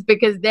parents, it's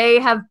because they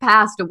have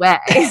passed away.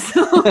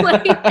 So,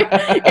 like,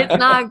 it's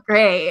not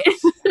great.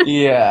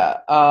 Yeah.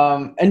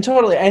 And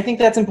totally. I think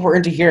that's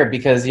important to hear,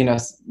 because, you know,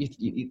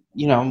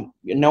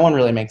 no one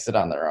really makes it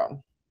on their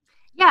own.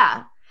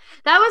 Yeah.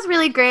 That was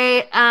really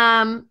great.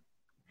 I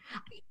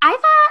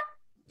thought,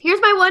 here's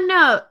my one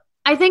note.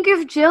 I think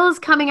if Jill's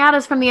coming at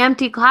us from the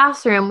empty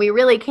classroom, we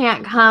really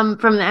can't come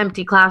from the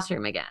empty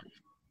classroom again.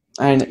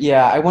 And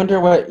I wonder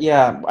what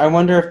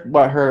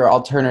her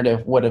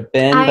alternative would have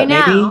been. Maybe,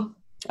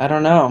 I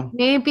don't know.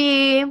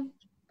 Maybe,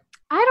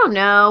 I don't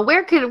know.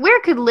 Where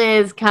could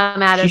Liz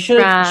come at us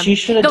from? She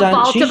should have done the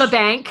vault of a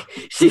bank.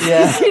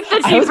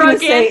 I was going to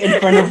say in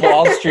front of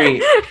Wall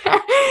Street.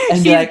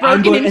 And she's like,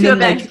 broken into a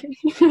bank.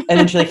 And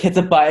then she like hits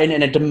a button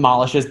and it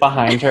demolishes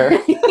behind her.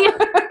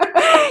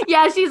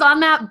 Yeah, she's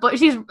on that.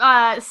 She's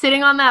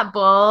sitting on that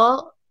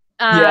bull.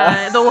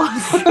 The Wall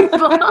Street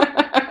bull.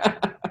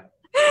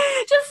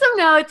 Just some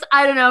notes,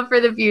 I don't know, for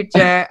the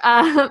future.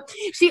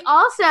 She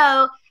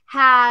also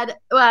had,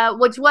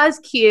 which was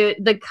cute,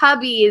 the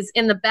cubbies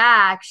in the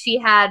back, she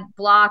had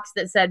blocks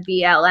that said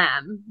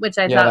BLM, which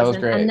I thought was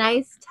a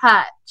nice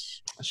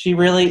touch. She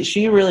really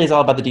is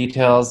all about the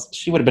details.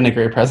 She would have been a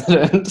great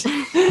president.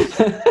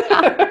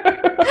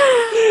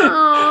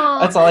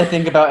 That's all I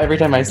think about every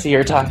time I see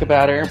her talk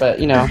about her. But,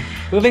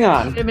 moving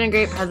on. Would have been a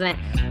great president.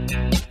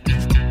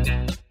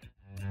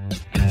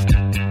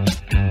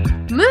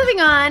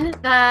 Moving on,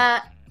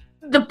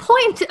 the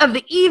point of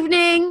the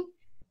evening,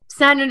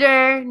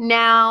 Senator,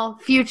 now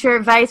future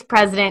Vice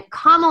President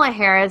Kamala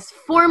Harris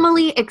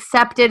formally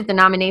accepted the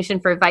nomination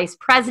for Vice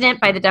President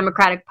by the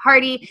Democratic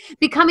Party,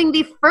 becoming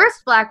the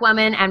first Black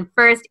woman and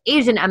first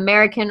Asian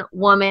American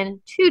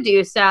woman to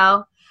do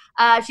so.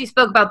 She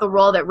spoke about the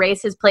role that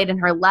race has played in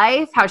her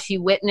life, how she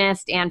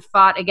witnessed and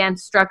fought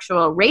against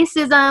structural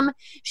racism.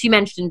 She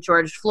mentioned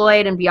George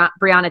Floyd and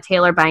Breonna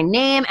Taylor by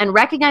name and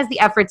recognized the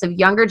efforts of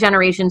younger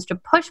generations to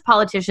push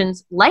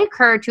politicians like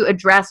her to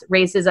address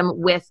racism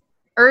with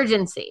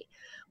urgency.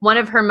 One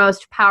of her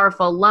most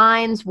powerful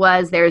lines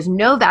was, "There's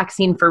no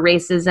vaccine for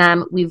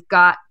racism. We've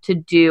got to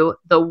do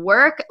the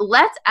work."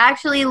 Let's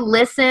actually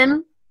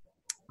listen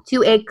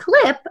to a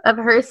clip of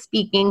her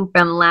speaking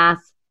from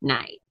last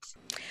night.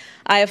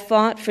 I have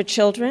fought for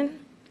children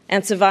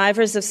and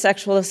survivors of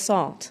sexual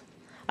assault.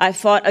 I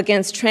fought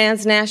against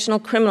transnational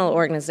criminal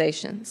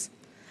organizations.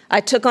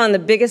 I took on the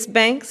biggest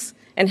banks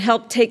and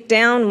helped take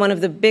down one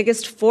of the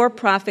biggest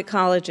for-profit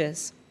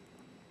colleges.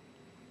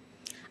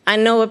 I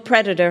know a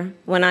predator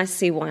when I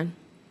see one.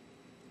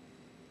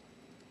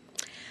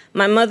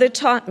 My mother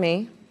taught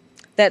me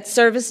that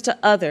service to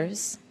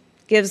others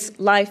gives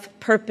life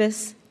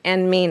purpose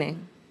and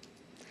meaning.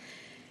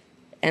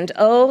 And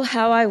oh,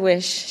 how I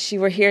wish she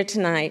were here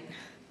tonight,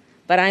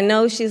 but I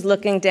know she's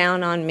looking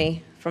down on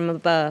me from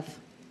above.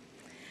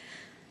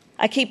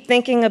 I keep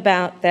thinking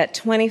about that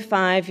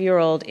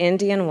 25-year-old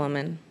Indian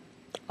woman,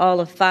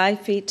 all of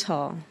 5 feet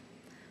tall,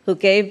 who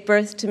gave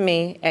birth to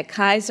me at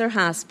Kaiser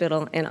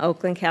Hospital in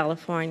Oakland,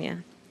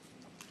 California.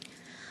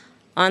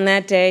 On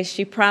that day,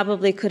 she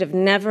probably could have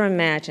never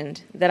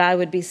imagined that I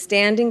would be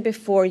standing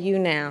before you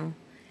now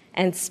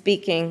and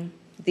speaking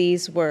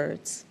these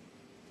words.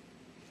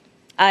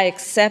 I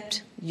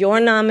accept your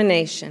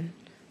nomination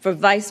for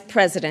Vice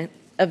President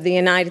of the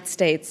United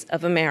States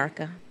of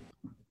America.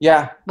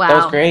 Yeah, wow. That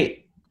was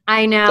great.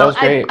 I know. That was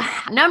great.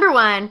 Number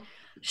one,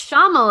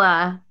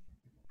 Shamala,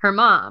 her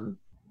mom,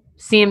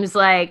 seems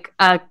like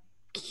a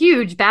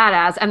huge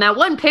badass. And that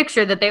one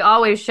picture that they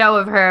always show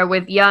of her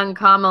with young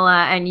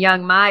Kamala and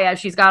young Maya,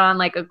 she's got on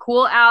like a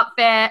cool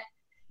outfit.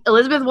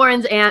 Elizabeth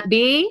Warren's Aunt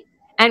B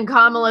and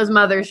Kamala's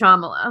mother,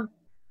 Shamala.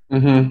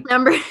 Mm-hmm.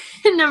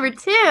 Number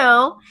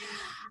two,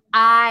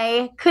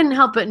 I couldn't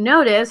help but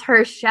notice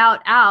her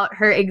shout out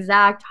her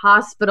exact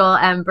hospital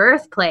and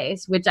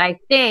birthplace, which I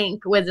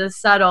think was a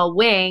subtle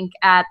wink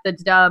at the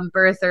dumb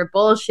birther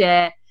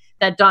bullshit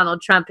that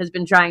Donald Trump has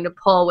been trying to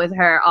pull with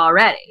her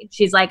already.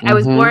 She's like, I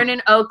was born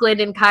in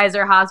Oakland in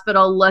Kaiser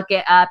Hospital. Look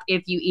it up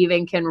if you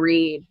even can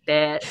read,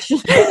 bitch.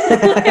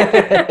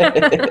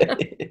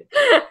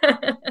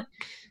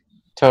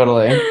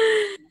 Totally.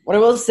 What I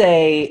will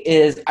say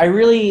is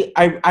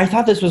I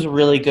thought this was a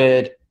really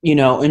good,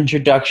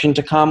 introduction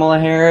to Kamala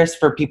Harris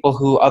for people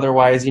who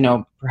otherwise,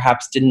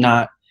 perhaps did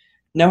not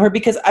know her,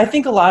 because I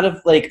think a lot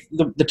of like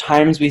the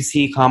times we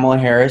see Kamala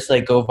Harris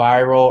like go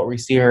viral or we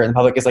see her in the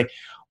public is like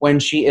when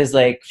she is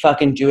like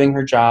fucking doing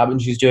her job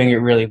and she's doing it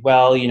really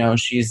well.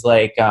 She's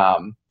like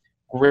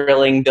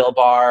grilling Bill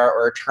Barr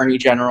or Attorney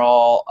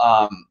General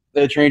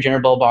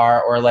Bill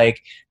Barr or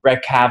like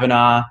Brett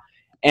Kavanaugh.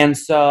 And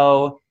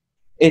so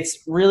it's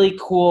really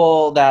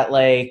cool that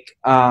like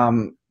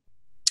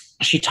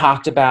she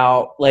talked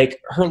about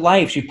like her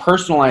life. She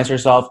personalized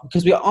herself,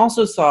 because we've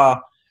also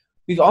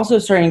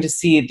starting to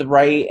see the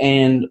right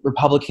and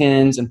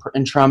Republicans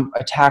and Trump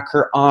attack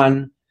her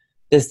on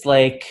this,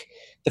 like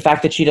the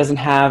fact that she doesn't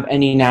have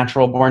any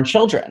natural born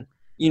children.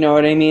 You know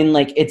what I mean?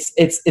 Like it's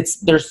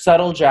there's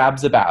subtle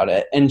jabs about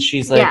it. And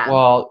she's like,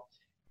 well,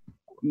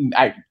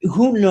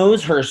 who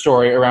knows her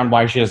story around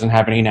why she doesn't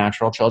have any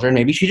natural children?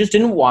 Maybe she just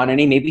didn't want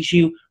any. Maybe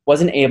she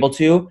wasn't able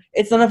to.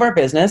 It's none of our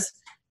business.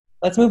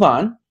 Let's move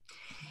on.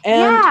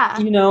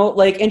 And,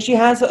 and she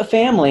has a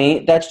family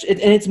and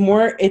it's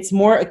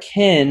more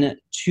akin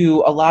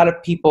to a lot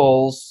of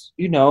people's,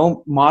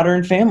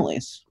 modern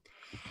families.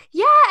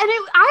 Yeah. And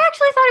I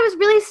actually thought it was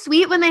really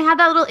sweet when they had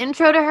that little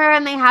intro to her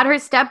and they had her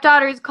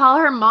stepdaughters call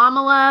her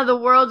Mamala, the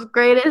world's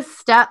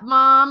greatest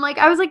stepmom. Like,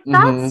 I was like,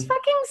 that's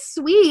fucking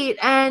sweet.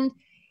 And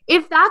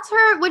if that's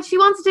what she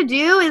wants to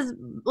do is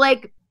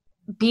like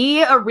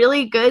be a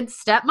really good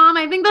stepmom,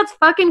 I think that's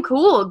fucking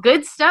cool.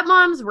 Good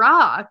stepmoms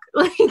rock.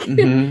 Like,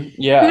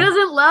 yeah, who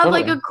doesn't love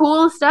like a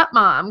cool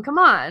stepmom? Come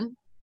on.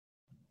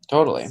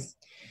 Totally.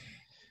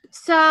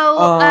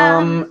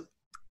 So,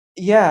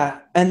 yeah,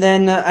 and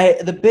then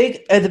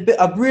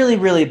a really,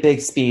 really big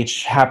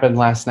speech happened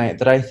last night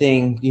that I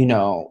think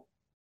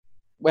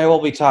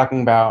we'll be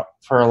talking about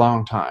for a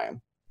long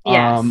time.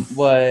 Yes.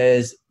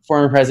 Was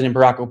former President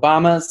Barack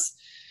Obama's.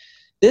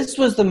 This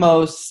was the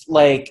most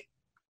like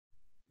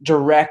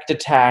direct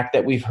attack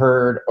that we've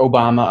heard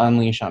Obama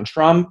unleash on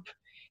Trump.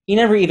 He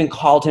never even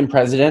called him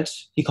president.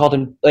 He called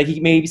him, like, he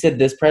maybe said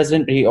this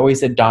president, but he always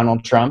said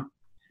Donald Trump.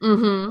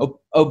 Mm-hmm.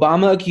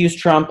 Obama accused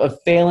Trump of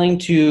failing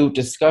to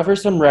discover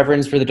some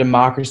reverence for the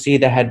democracy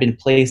that had been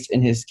placed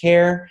in his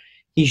care.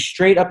 He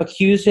straight up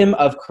accused him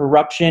of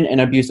corruption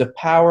and abuse of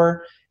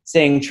power,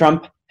 saying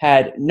Trump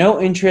had no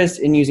interest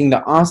in using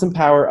the awesome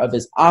power of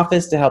his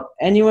office to help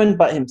anyone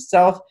but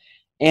himself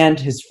and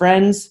his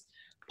friends.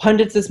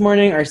 Pundits this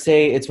morning are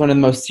saying it's one of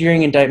the most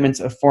searing indictments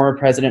a former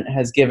president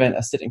has given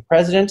a sitting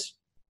president,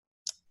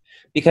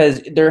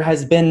 because there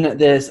has been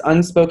this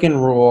unspoken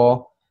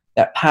rule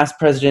that past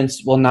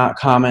presidents will not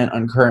comment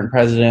on current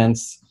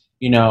presidents,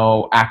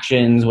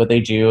 actions, what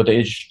they do.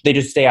 They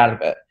just stay out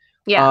of it.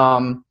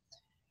 Yeah.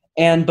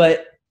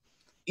 But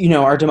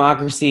our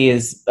democracy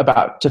is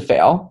about to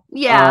fail.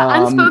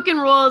 Yeah, unspoken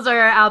rules are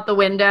out the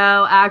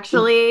window.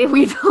 Actually,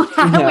 we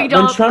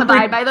don't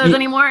abide by those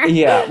anymore.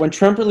 Yeah, when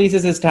Trump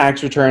releases his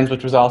tax returns,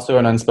 which was also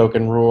an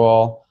unspoken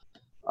rule,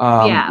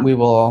 we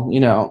will,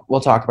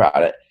 we'll talk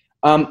about it.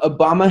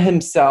 Obama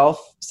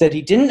himself said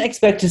he didn't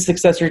expect his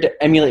successor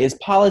to emulate his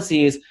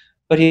policies,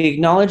 but he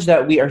acknowledged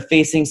that we are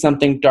facing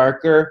something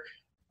darker.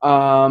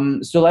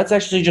 So let's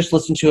actually just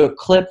listen to a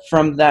clip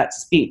from that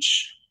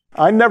speech.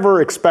 I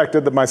never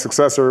expected that my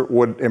successor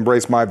would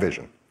embrace my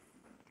vision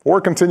or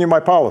continue my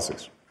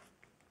policies.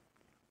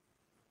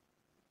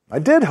 I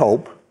did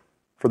hope,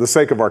 for the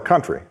sake of our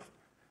country,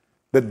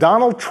 that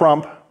Donald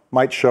Trump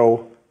might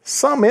show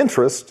some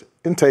interest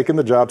in taking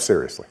the job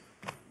seriously,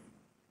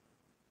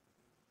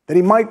 that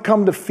he might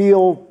come to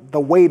feel the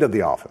weight of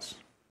the office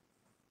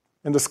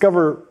and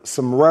discover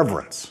some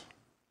reverence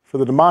for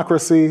the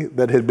democracy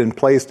that had been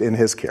placed in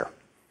his care.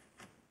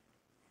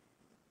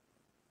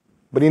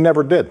 But he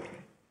never did.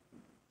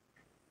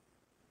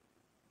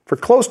 For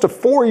close to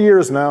 4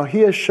 years now, he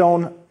has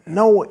shown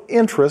no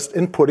interest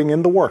in putting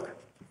in the work,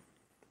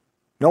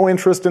 no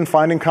interest in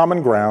finding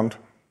common ground,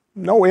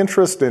 no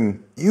interest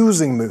in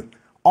using the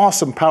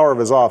awesome power of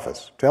his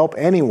office to help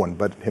anyone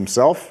but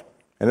himself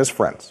and his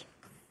friends.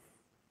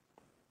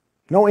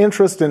 No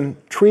interest in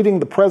treating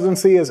the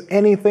presidency as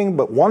anything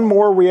but one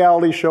more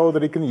reality show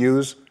that he can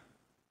use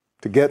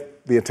to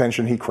get the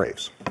attention he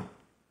craves.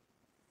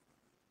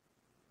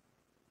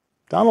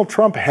 Donald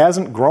Trump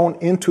hasn't grown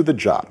into the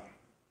job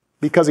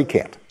because he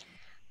can't.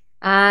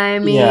 I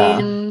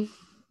mean,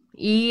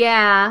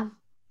 yeah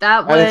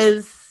that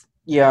was...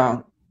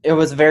 Yeah, it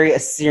was very a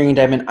searing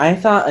indictment. I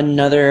thought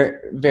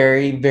another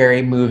very,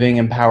 very moving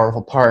and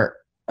powerful part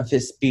of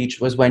his speech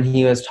was when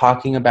he was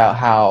talking about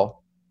how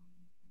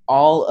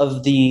all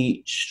of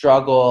the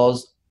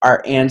struggles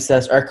our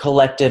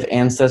collective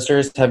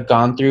ancestors have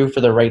gone through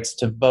for the rights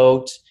to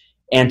vote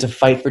and to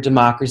fight for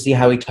democracy,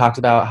 how he talked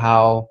about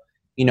how,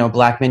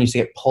 black men used to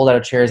get pulled out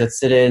of chairs at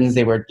sit-ins,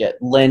 they would get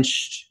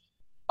lynched,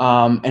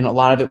 and a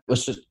lot of it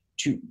was just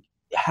to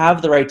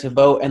have the right to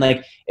vote. And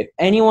if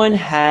anyone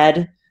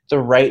had the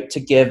right to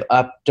give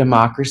up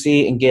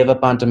democracy and give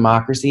up on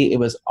democracy, it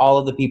was all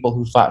of the people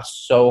who fought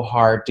so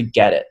hard to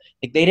get it.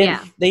 They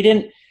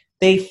didn't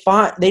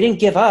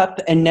give up,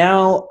 and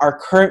now our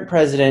current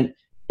president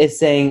is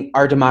saying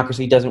our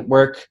democracy doesn't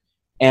work,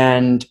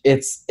 and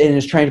is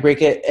trying to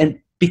break it, and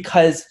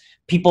because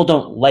people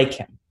don't like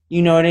him.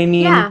 You know what I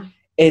mean? Yeah.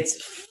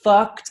 It's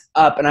fucked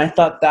up, and I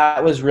thought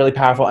that was really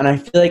powerful, and I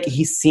feel like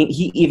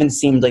he even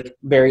seemed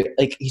very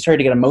he started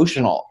to get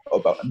emotional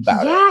about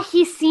it. Yeah,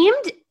 he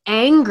seemed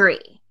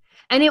angry,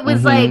 and it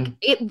was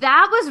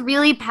that was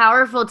really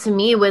powerful to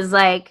me, was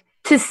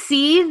to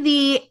see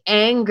the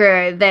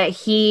anger that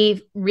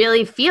he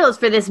really feels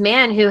for this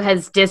man who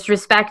has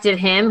disrespected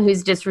him,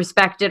 who's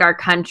disrespected our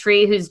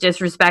country, who's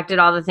disrespected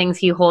all the things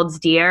he holds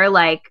dear.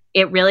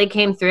 It really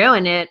came through,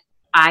 and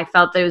I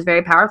felt that it was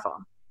very powerful.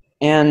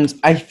 And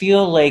I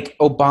feel like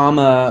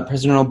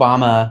President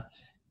Obama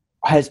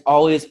has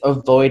always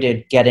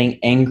avoided getting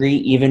angry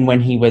even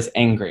when he was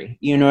angry.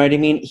 You know what I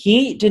mean?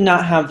 He did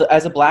not have,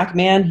 as a black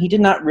man, he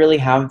did not really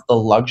have the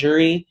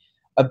luxury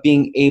of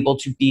being able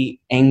to be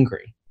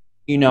angry,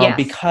 Yes.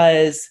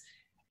 because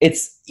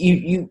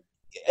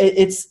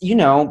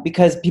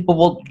because people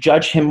will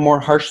judge him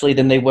more harshly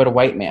than they would a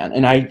white man.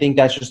 And I think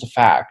that's just a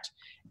fact.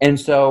 And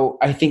so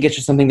I think it's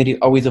just something that he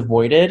always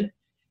avoided.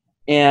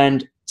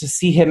 And to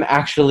see him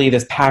actually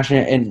this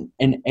passionate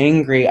and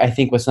angry, I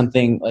think was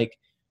something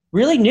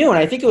really new. And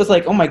I think it was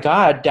oh my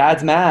God,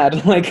 Dad's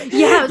mad.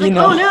 Yeah, I was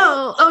oh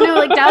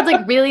no,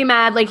 Dad's really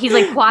mad.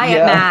 He's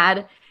quiet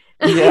mad.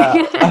 Yeah.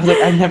 I was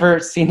I've never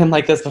seen him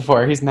like this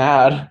before. He's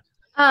mad.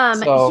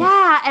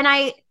 Yeah. And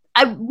I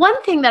one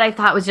thing that I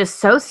thought was just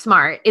so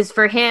smart is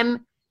for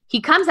him,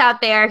 he comes out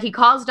there, he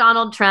calls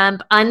Donald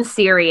Trump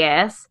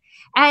unserious,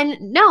 and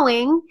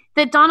knowing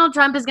that Donald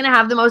Trump is going to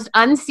have the most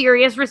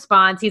unserious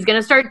response. He's going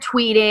to start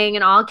tweeting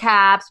in all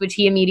caps, which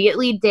he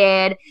immediately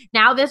did.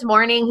 Now this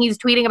morning, he's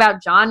tweeting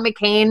about John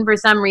McCain for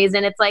some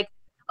reason. It's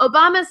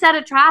Obama set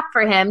a trap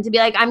for him to be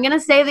I'm going to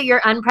say that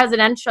you're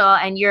unpresidential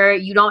and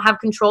you don't have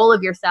control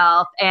of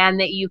yourself and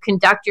that you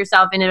conduct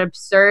yourself in an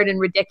absurd and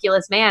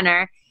ridiculous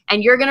manner.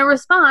 And you're going to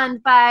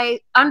respond by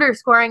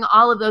underscoring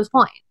all of those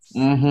points.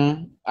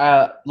 Mm-hmm.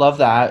 I love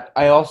that.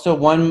 I also,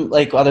 one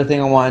like other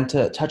thing I wanted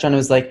to touch on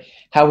was like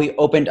how he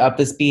opened up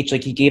the speech.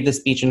 Like he gave the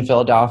speech in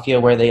Philadelphia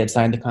where they had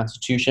signed the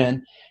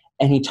Constitution,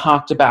 and he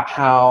talked about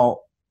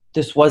how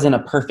this wasn't a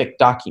perfect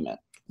document.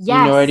 Yes.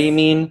 You know what I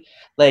mean?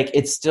 Like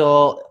it's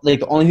still like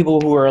the only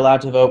people who were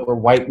allowed to vote were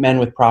white men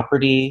with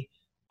property.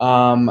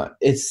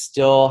 It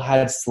still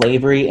had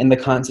slavery in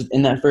the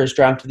in that first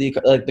draft of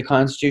the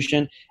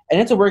Constitution,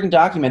 and it's a working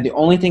document. The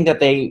only thing that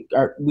the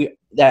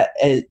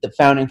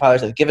founding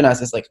fathers have given us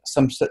is like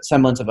some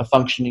semblance of a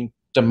functioning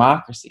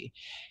democracy.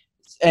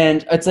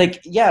 And it's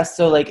like, yeah,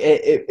 so like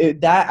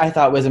that I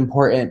thought was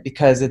important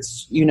because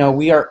it's, you know,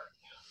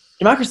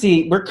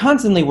 democracy, we're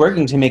constantly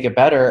working to make it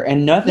better,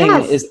 and nothing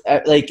is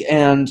like,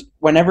 and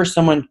whenever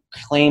someone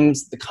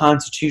claims the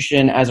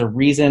Constitution as a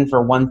reason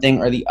for one thing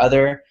or the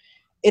other,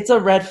 it's a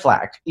red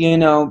flag, you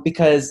know,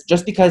 because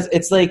just because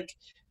it's like,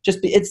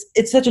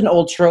 it's such an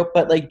old trope,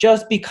 but like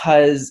just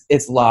because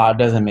it's law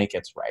doesn't make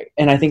it right.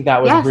 And I think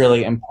that was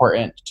really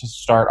important to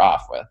start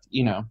off with,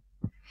 you know.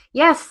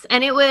 Yes,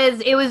 and it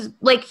was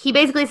like he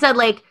basically said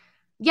like,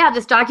 yeah,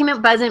 this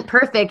document wasn't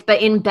perfect,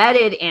 but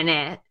embedded in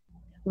it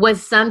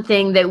was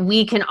something that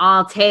we can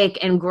all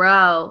take and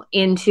grow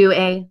into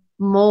a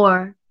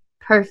more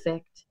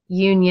perfect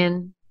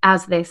union,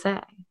 as they say.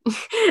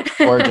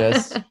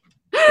 Gorgeous.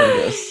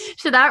 Gorgeous.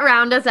 Should that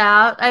round us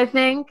out, I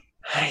think?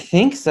 I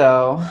think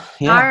so.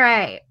 Yeah. All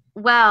right.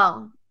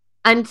 Well,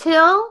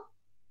 until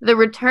the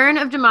return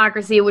of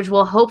democracy, which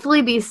will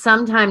hopefully be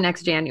sometime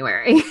next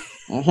January.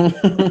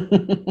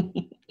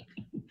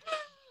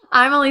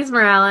 I'm Elise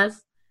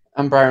Morales.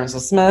 I'm Brian Russell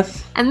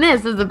Smith. And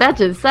this is the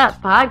Betches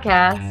Sup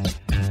Podcast.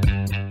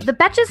 The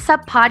Betches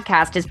Sup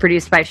Podcast is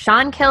produced by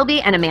Sean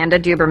Kilby and Amanda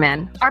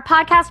Duberman. Our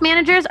podcast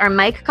managers are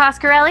Mike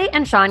Coscarelli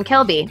and Sean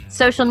Kilby.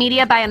 Social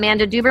media by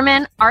Amanda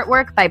Duberman.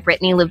 Artwork by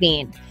Brittany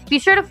Levine. Be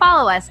sure to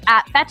follow us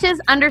at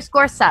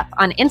Betches_Sup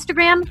on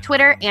Instagram,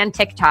 Twitter, and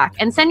TikTok.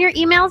 And send your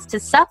emails to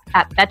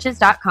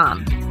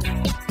sup@betches.com.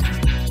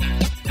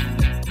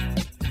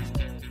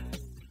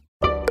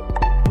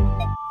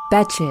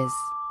 Betches.